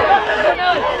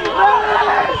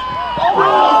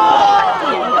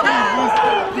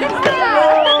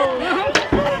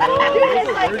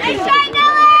 Hey, Shine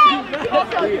Dylan!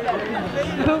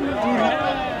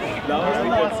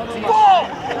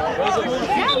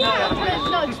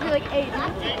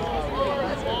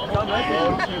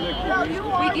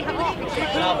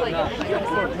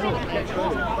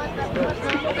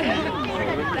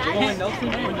 When Nelson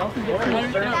gets to a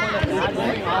certain point of bad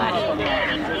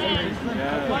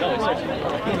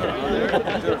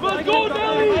Let's go,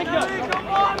 Nelly! Come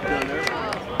on, man!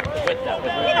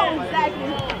 You know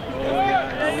exactly.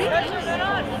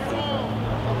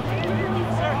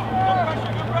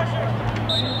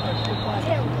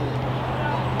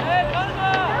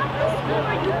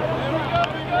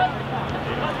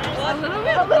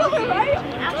 A little bit, right?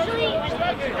 Actually,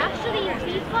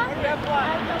 FIFA, the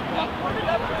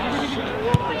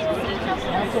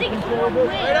 6-1 win.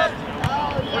 Oh,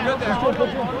 yeah.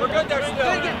 We're good there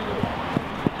still.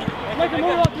 Make a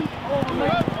move on.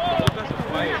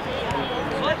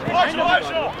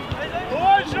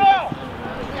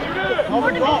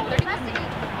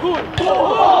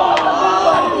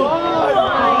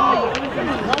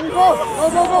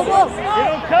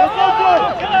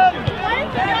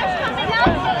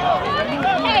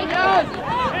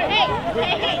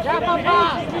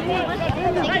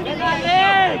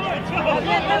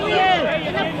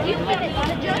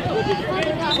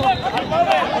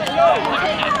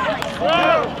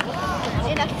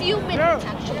 In a few minutes,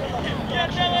 actually.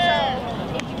 So,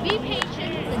 if you be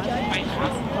patient, the judge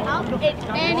will out in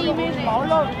any minute.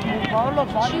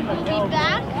 She will be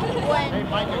back when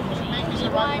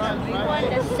we won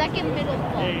the second middle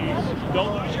ball.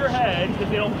 Don't lose your head because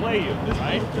they don't play you,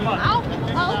 right? Come on. I'll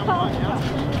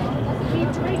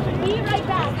be right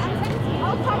back.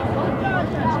 I'll talk to the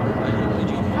judge.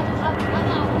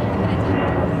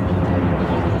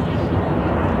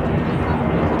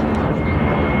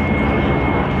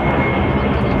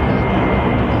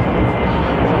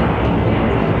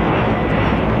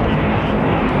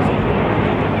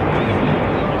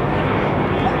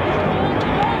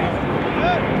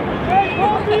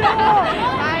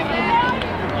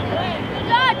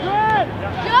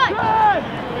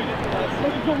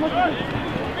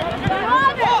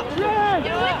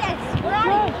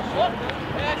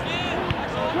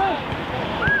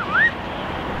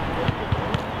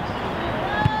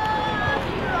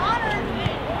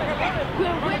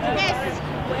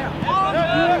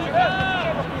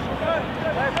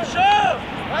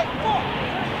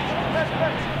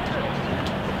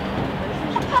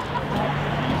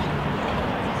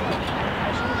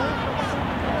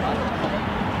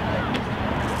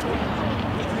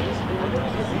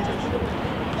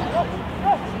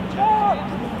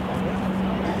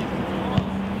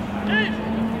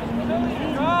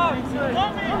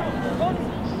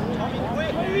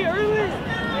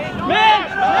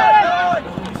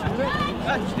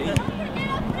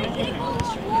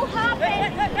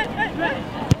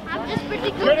 I'm just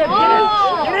pretty good.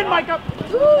 Get in, Micah.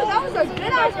 Ooh, that was a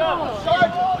good ass ball.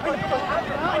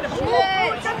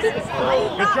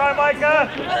 Good try, Micah.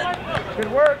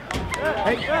 Good work.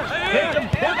 Hey, hit him.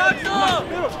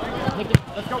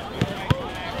 Let's go.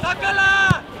 Sácala!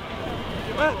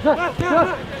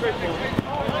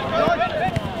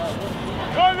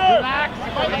 Relax.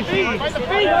 By the feet. By the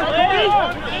feet.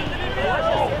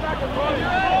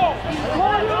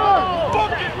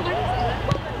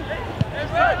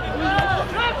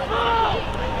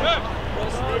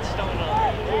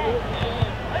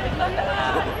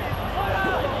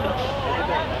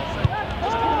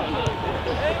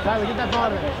 Tyler, get that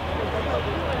ball in.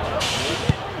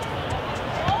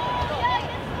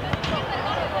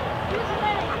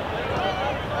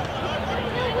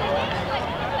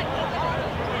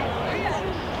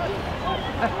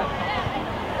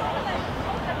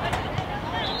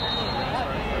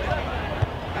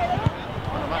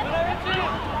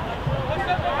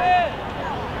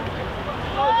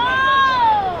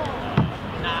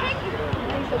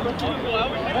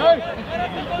 Hey!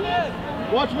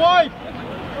 Watch wide!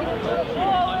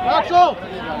 Axel! There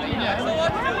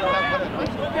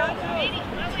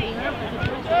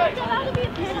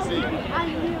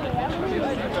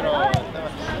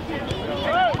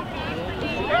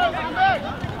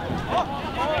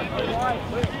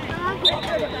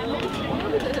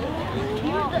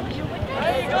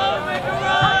you go, make a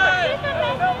run!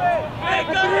 Make a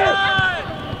run!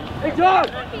 Hey, John!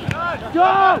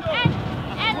 John!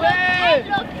 And look,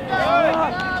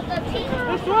 the team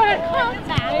This way!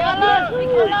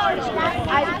 comes back.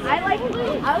 I like trying to do it.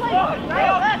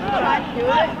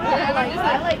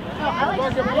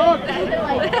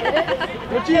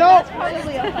 What's he out?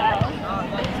 Probably a foul.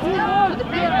 The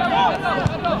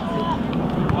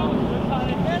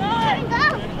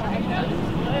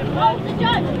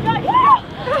judge.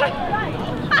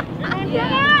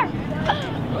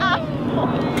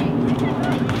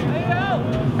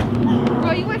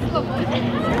 Bro, you went slow.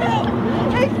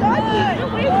 Hey, son!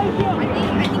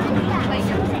 I think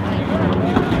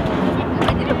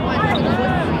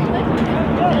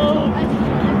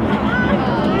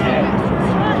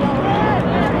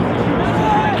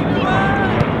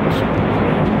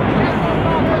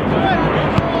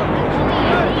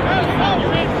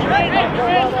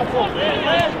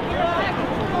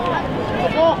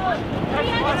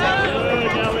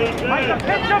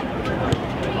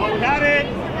Oh, got it.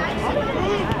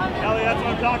 Ellie, that's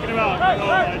what I'm talking about.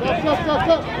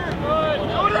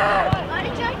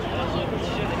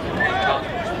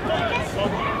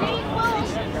 Stop.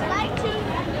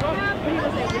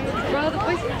 Bro, the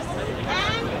voices.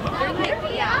 They're like,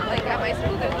 yeah, like at my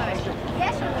school, they're like,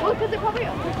 yes, well, because they're probably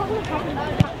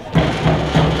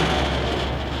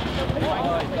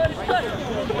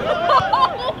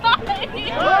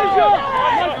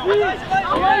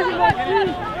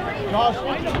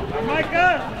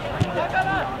Micah!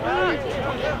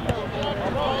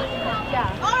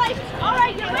 All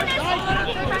right, you're winning.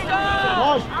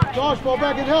 Josh, fall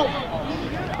back and help.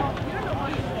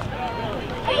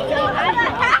 Hey, don't have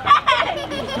that.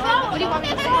 What do you want me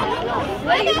to say?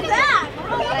 What is that?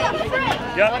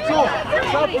 Yep. Let's go.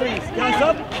 Sub, please. Guys,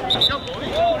 up.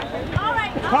 All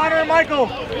right. Connor and Michael. All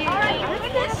right, you're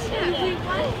winning.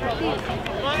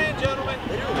 Come on in, gentlemen.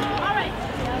 All right.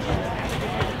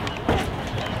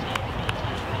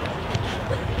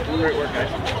 Great work, guys.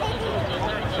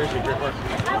 Seriously, great work.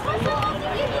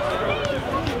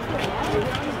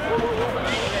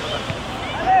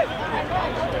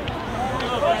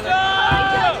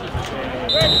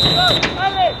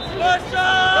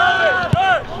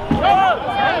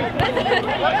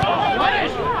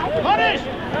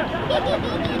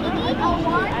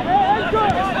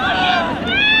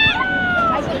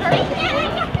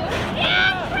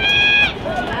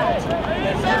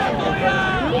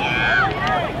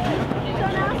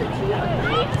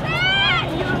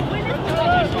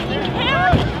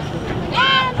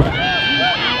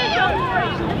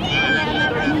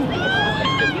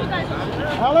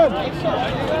 Alan,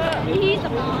 he's the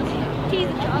boss. He's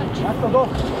the judge. that's the go.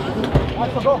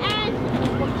 That's the go.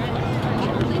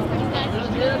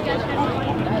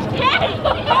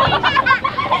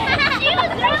 She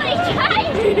was really tight.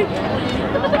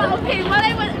 Okay,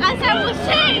 as I was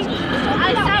saying,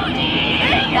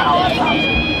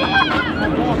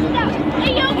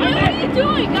 hey yo, what are you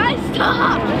doing, guys?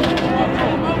 Stop.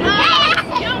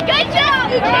 Good job.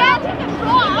 You can't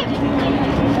rock.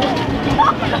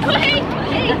 Hey.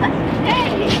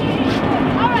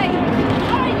 All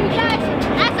right, you guys.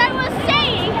 As I was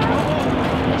saying,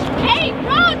 hey,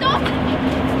 bro, don't.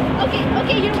 Okay,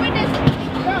 you're witness.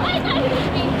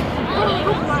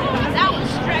 That was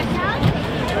stressful.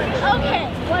 Okay,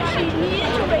 well, she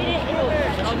needed to rate it.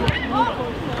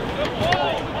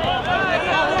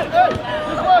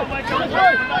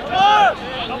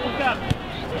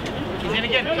 He's in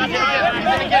again.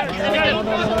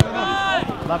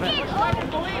 Love it.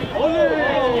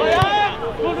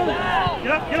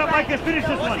 Get up, Micah. Finish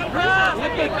this one.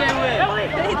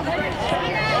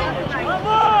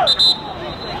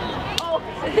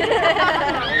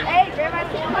 Hey, grandma,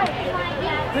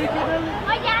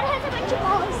 my dad has a bunch of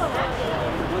balls.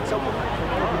 What's up with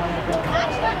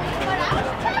Actually, but I was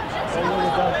touching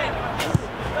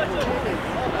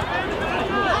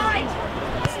Alright,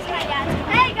 this is my dad.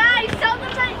 Hey guys, tell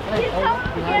them that he's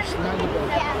coming again.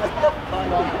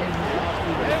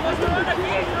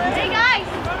 Hey guys!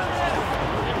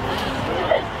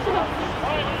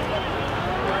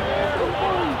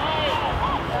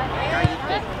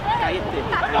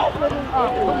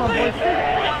 Come on, boys.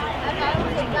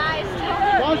 Guys,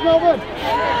 Josh Melvin.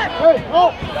 Hey,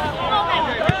 oh.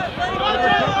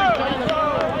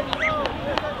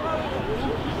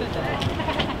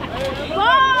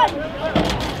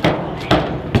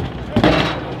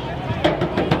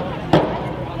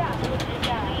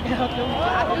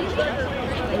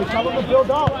 Hey, tell them to build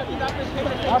up.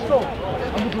 Axel,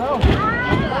 on the ground.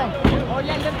 Oh,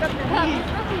 yeah, lift up your knees.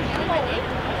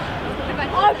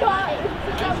 Oh, God.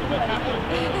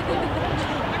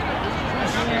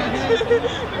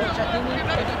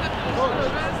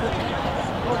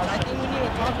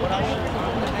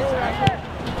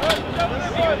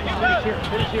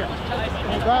 Finish here.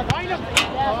 Back. Find him.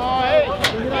 Oh, hey.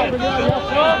 Bring it out.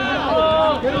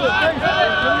 Get in the face.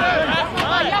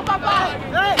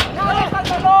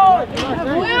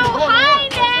 Will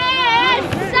Highness!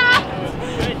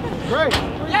 Great.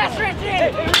 Yes,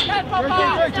 Richie!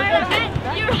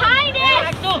 Your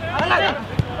Highness! Your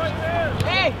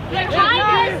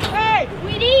Highness!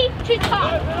 We need to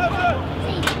talk.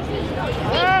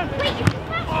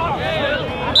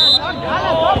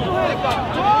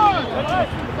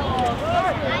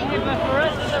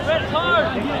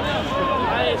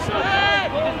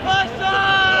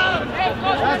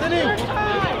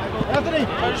 Anthony!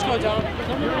 Just go down.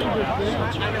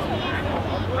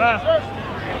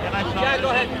 Yeah, go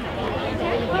ahead.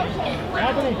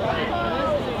 Anthony!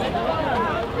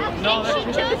 No, she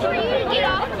chose for you to get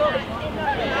off.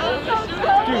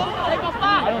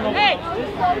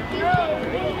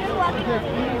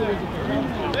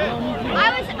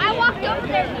 I walked over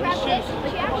there to grab this.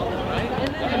 Hey,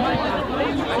 they're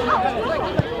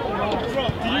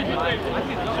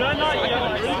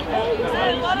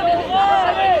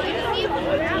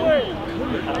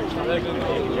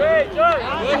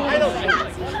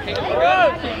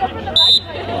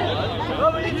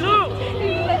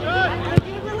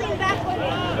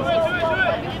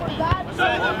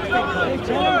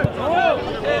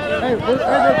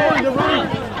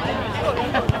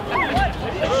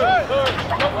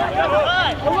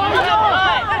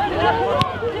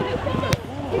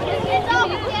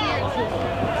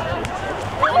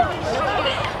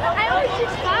running. I always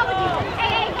just stop with you.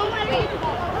 Hey, come on.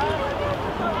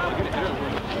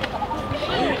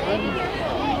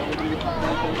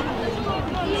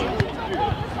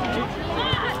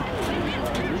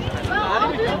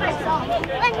 I'll do it myself.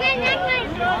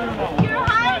 Your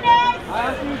Highness!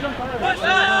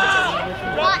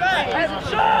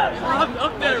 I'm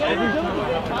up there, baby.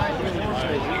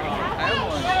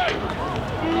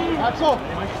 Axel!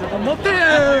 I'm up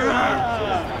there!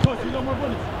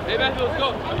 Hey, Matthew, let's go.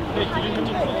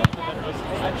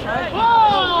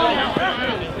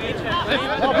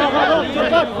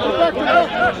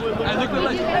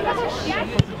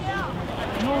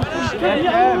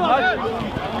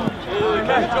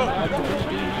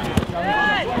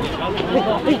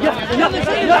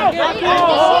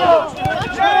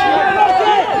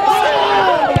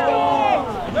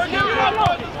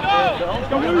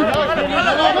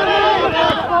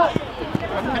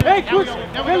 Hey, quick!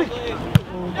 Billy!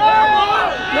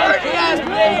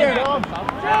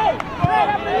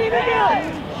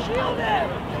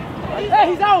 Hey,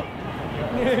 he's out!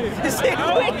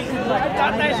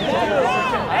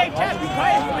 Hey, Chad, be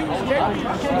quiet.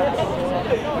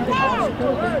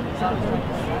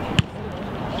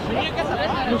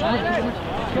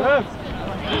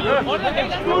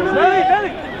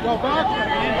 Billy! Go back!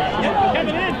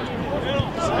 Kevin in!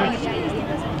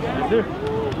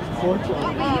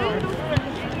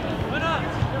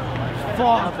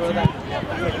 Fuck!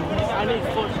 I need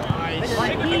foot.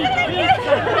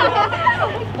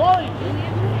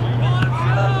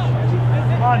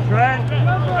 Come on, Trent.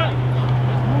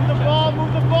 Move the ball,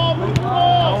 move the ball, move the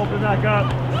ball! Open back up.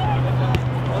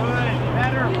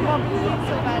 Better, come on!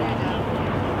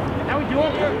 Now we do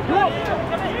it! Do it!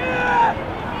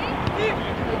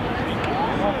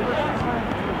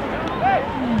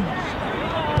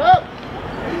 Up!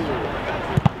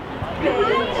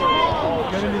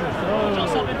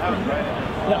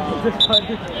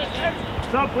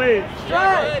 Stop, please.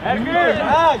 Edgar!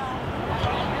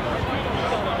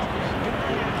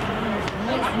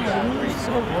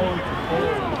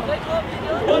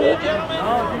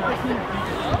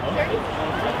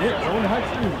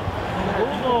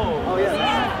 Oh,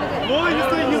 yeah. Boy, you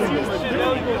still use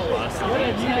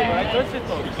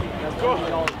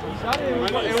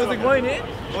It wasn't going in?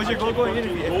 Was your goal going in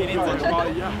if you didn't touch it?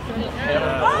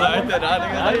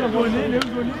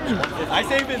 I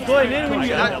say if it's going in when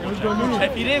you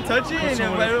if you didn't touch it and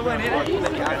it went in.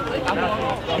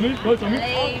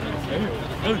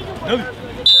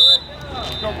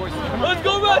 Let's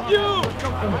go, Matthew!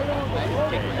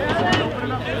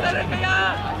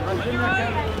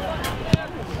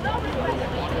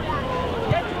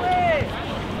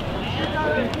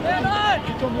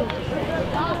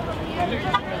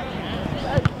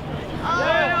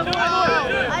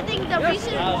 I think the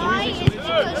reason why is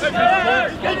because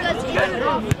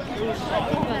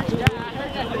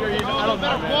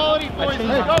Better quality, boys.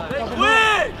 Let's go.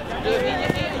 Win!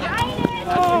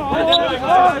 I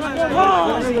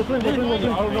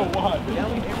don't know why.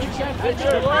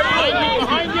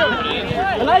 Behind you.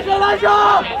 Elijah!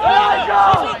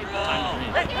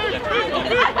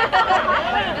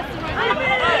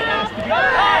 I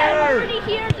already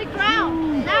hear the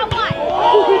ground. Now what?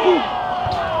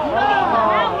 Now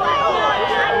what?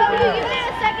 You give it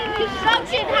a second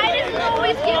instruction. Highness will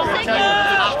always give second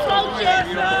instructions.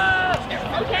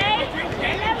 Okay?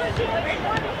 Never give it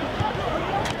one.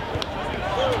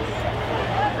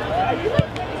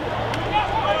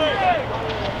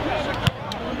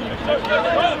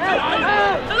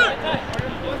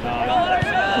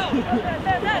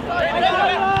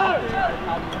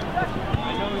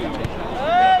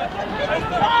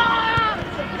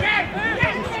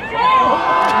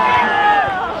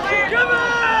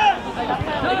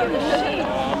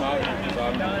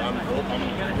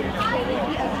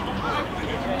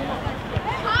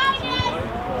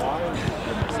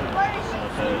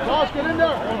 Josh, get in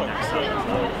there!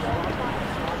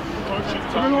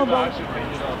 Put it on, boss.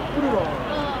 Put it on.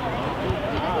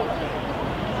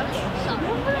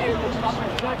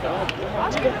 Is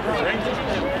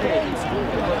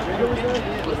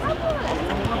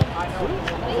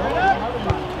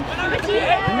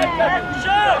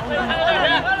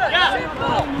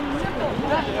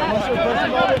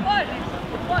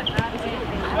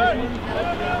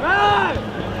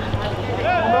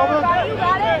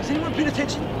anyone paying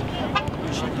attention?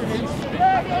 He's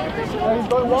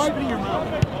going wide.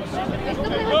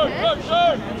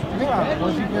 Yeah,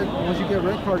 once you get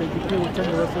red carded, you can't return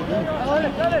the rest of the game.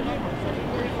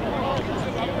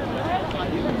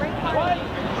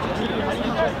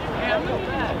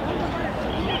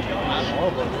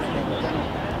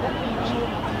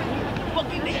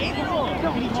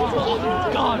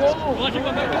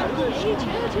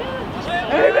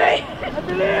 Everybody!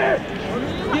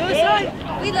 The other side!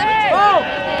 We love it. Oh!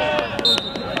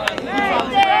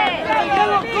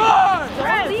 Yellow card!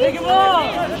 Take him off!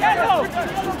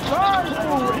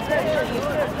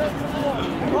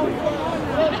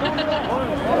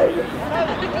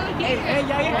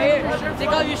 Hey,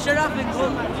 take off your shirt off and go.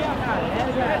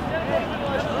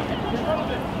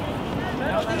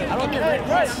 I don't get red.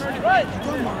 Right.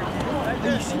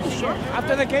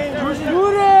 After the game,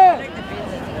 shoot it!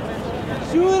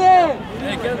 Shoot it!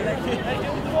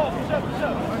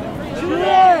 Shoot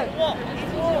it!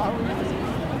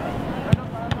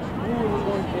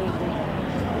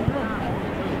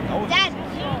 Dad.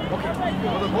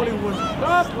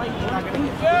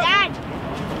 Dad.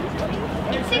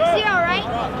 It's 6-0, right?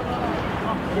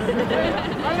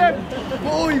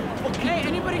 Hey,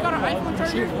 anybody got an iPhone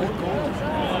charger?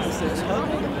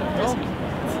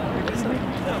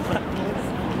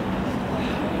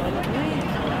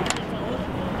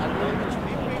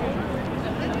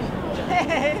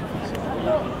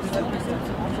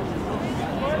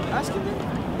 Ask him.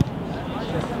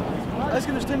 Ask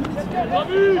him there's 10 minutes.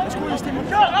 Let's go in 10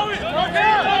 minutes.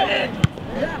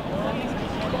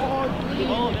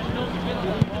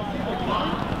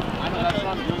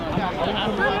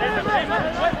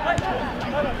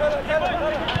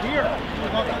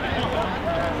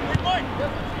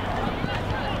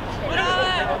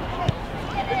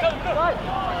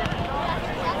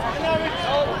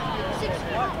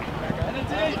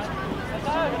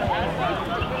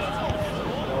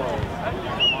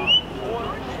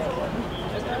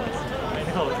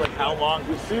 It's like how long?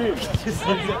 See. Just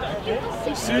like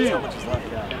see. How much is left?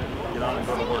 Yeah. Get on and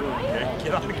go to work. Okay.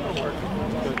 Get on and go to work.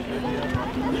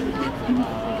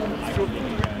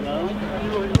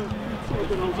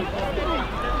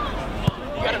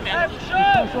 You got a man.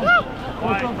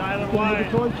 Wide, Tyler, wide.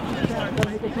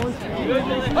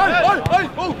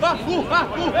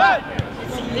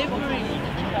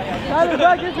 Tyler,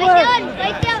 back this way.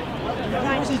 Right down.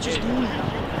 What was he just doing?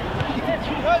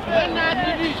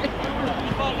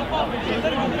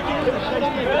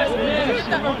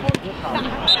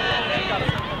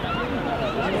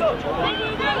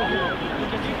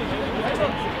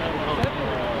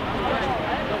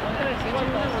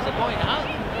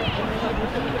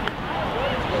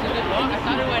 I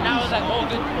thought it went out. I was like, oh,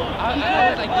 good. I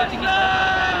was like, good to get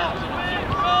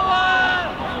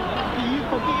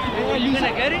Are you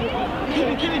gonna get it?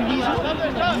 Keep giving these up.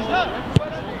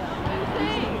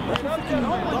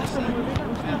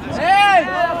 Hey!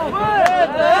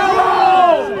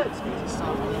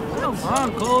 Come on,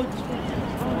 coach.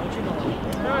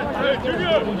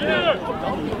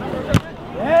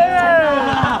 Yeah!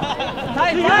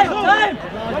 Time!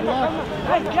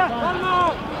 Hey, yeah, come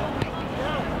on!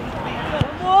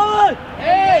 Come on!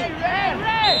 Hey!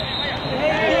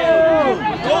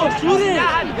 Go, shoot it!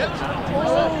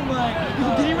 Oh my!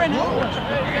 Did he run out?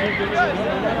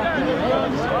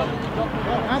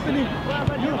 Anthony,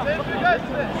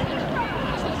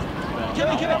 Give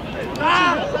me!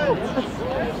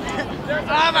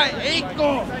 Ah, my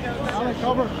ankle! Alex,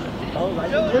 cover.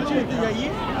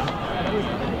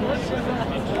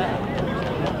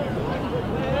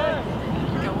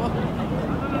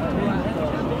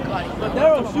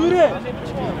 Daryl, shoot it!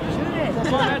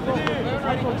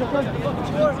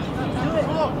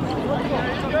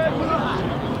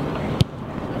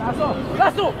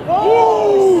 Lazo!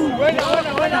 Oh!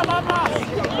 Buena, mamá!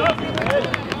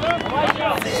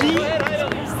 See?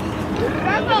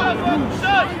 Rambo!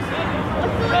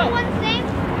 What's the little one's name?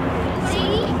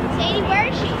 Sadie? Sadie, where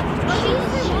is she? Oh,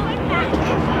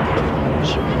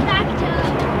 she went back to...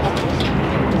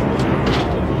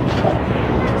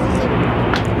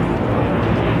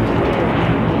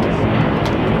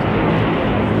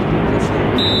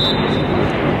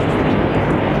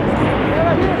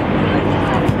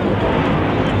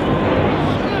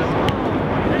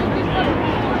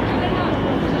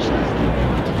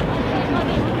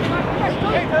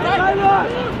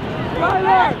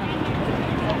 Tyler!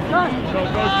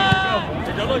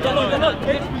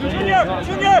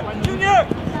 Junior!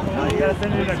 Now you gotta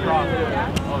send it across. It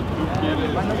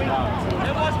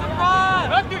was the run!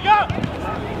 Matthew, go!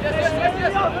 Yes.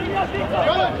 Keep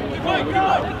going.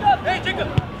 Hey, Jacob!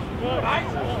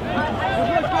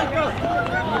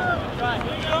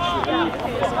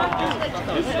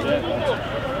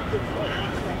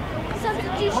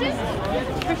 Substitution?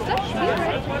 For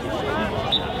substitution?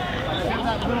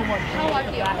 How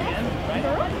lucky I am.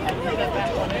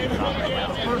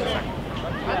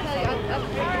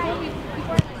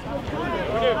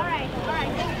 Alright.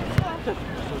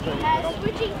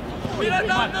 Switching.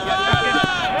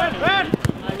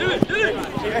 Do it!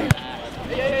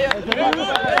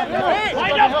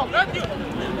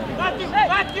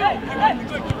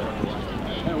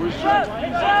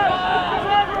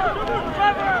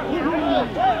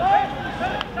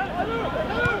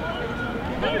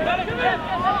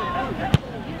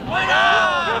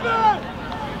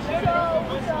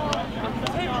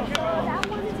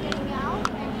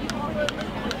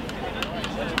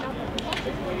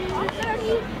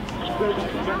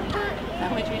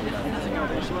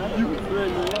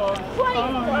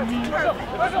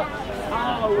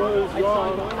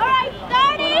 Alright,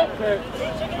 30.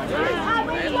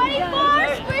 24.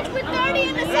 Switch with 30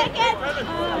 in a second.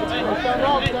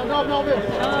 Stand up, Melvin.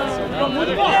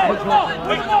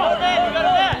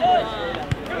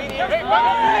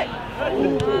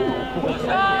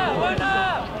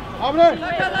 Abre.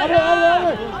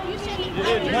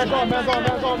 Man's on.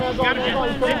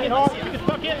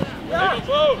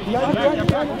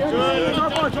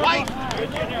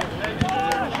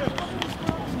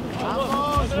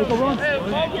 Make a run.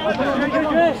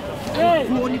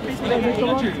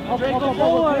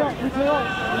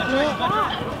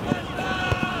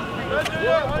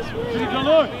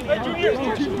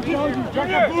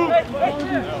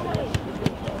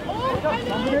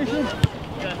 Combination.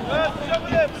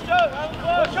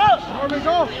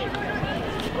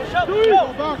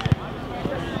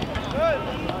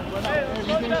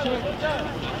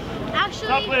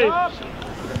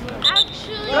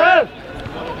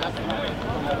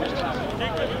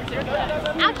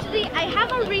 Actually, I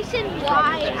have a reason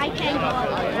why I can't go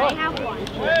over. I have one.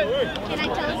 Can I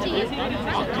tell it to you?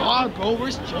 Oh God, go.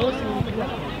 Where's Josie?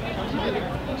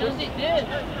 Josie did.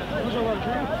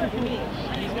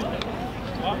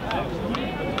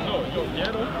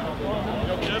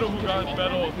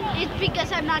 It's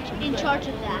because I'm not in charge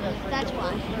of that. That's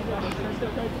why.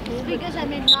 It's because I'm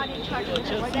not in charge of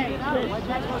that. There you go.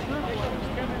 That's why.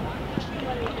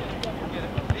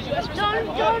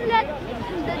 Don't let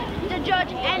the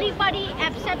judge anybody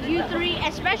except you three,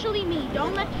 especially me.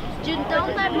 Don't let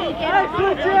me get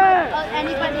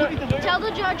anybody. Tell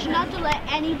the judge not to let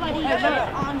anybody get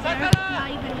on there. Not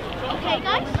even. Okay,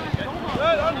 guys.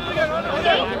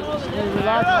 Okay. Hey,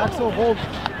 relax, Axel, hold.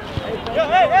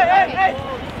 Hey!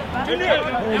 Junior,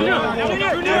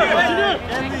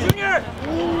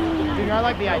 I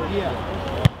like the idea.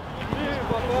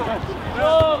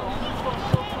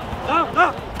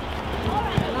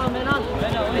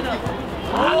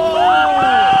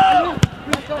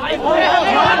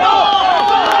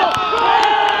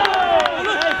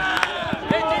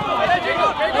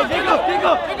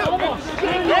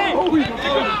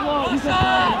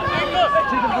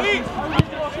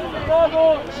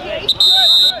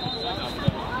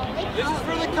 This is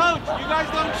for the coach. You guys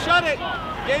don't shut it.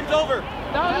 Game's over.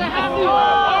 I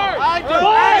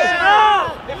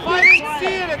If I didn't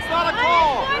see it, it's not a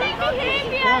call.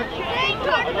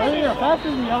 Faster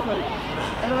than the other.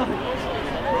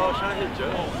 Bro, trying to hit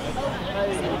Joe.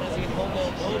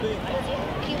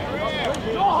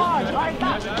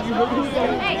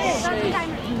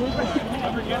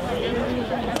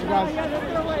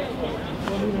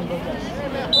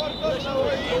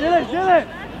 Dylan!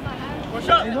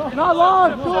 Not long,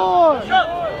 score!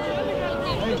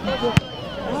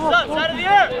 Side of the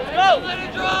air. Let's go. Let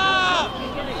it drop.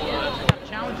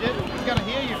 Challenge it. He's got to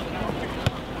hear you.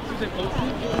 He's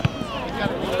got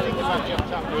to think about you up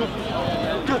top.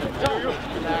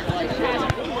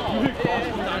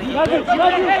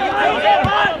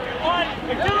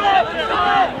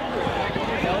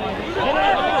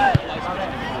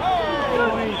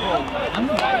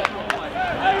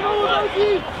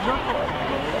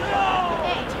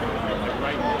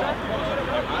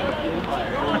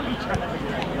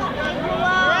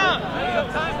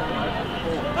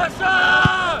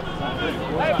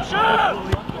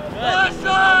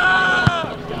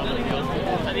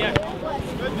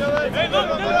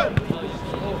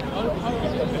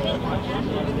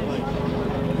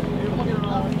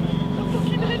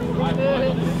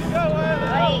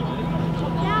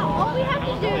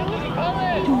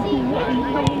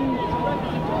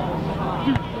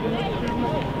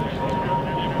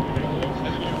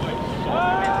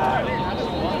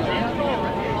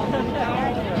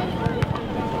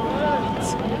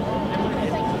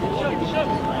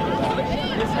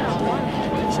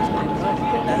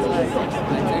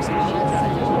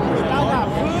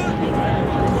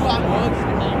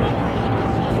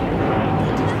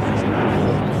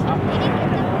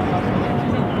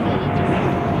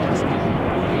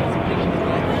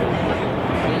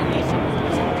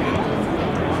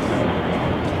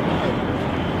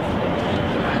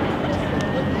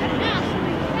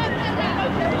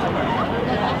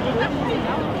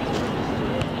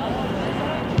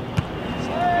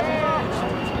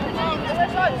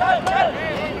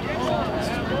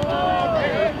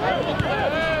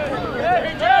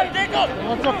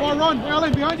 run.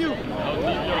 Ellen, behind you.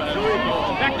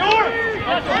 Back door!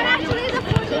 I'm actually the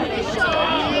first official,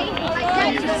 okay? Like,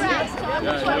 that's the rest. So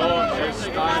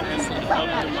I'm the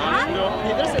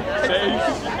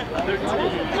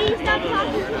Please stop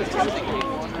talking.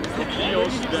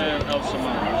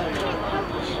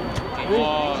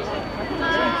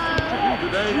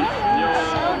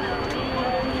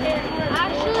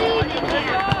 Actually, they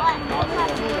can't.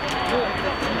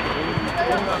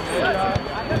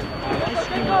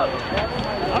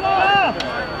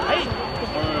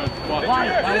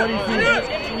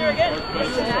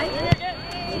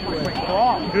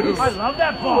 I love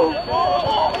that ball.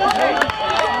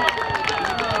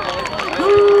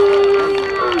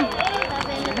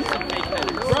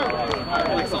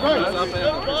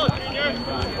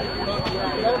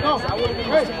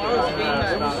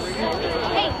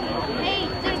 Hey,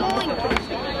 they're going.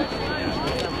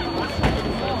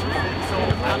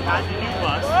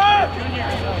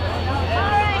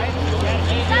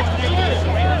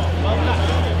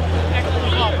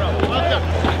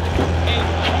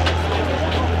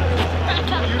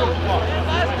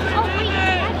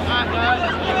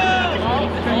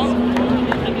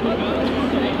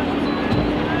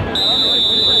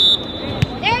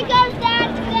 There he goes, Dad.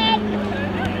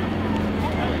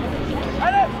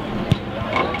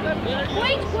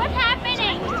 Wait, what's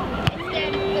happening?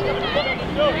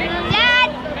 Dad!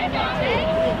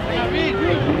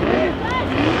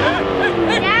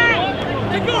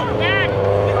 Dad!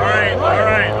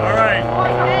 All right.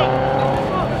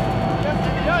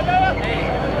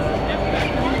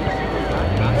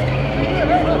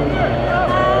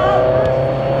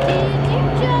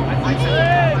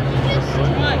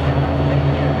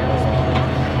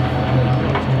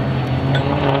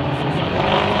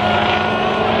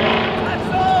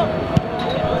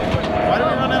 Why do we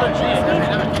run out of cheese every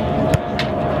time?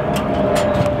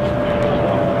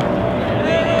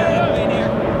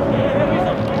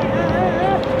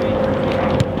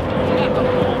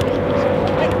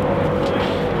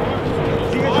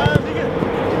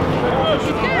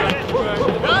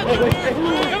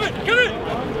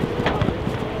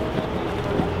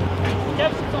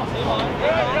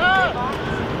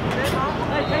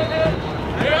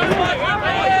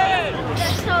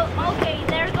 So, okay,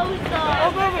 there goes the...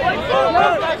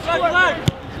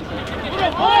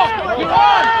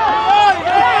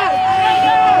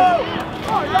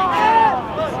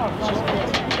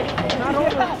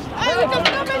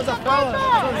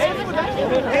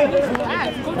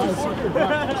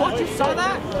 Coach, you saw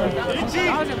that?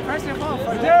 That was impressive ball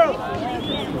for you.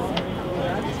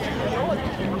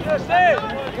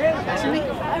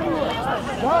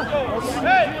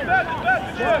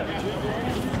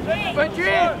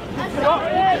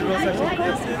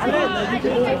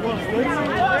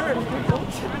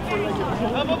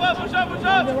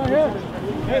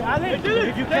 Hey, Ali, if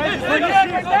you can, just bring your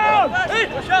feet down. Hey,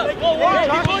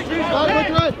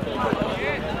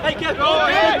 get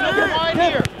going!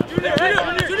 Here!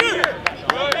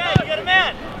 Get a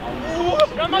man!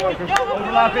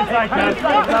 Overlap inside, guys.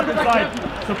 Overlap inside.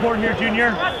 Support here, Junior.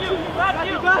 We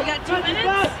got 2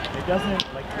 minutes. It doesn't,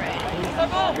 like...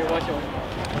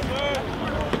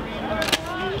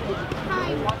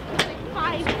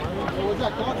 Five. What's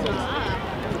that concept?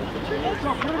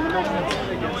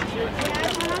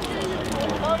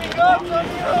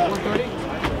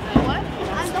 What?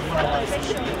 I'm the fourth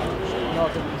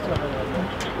official.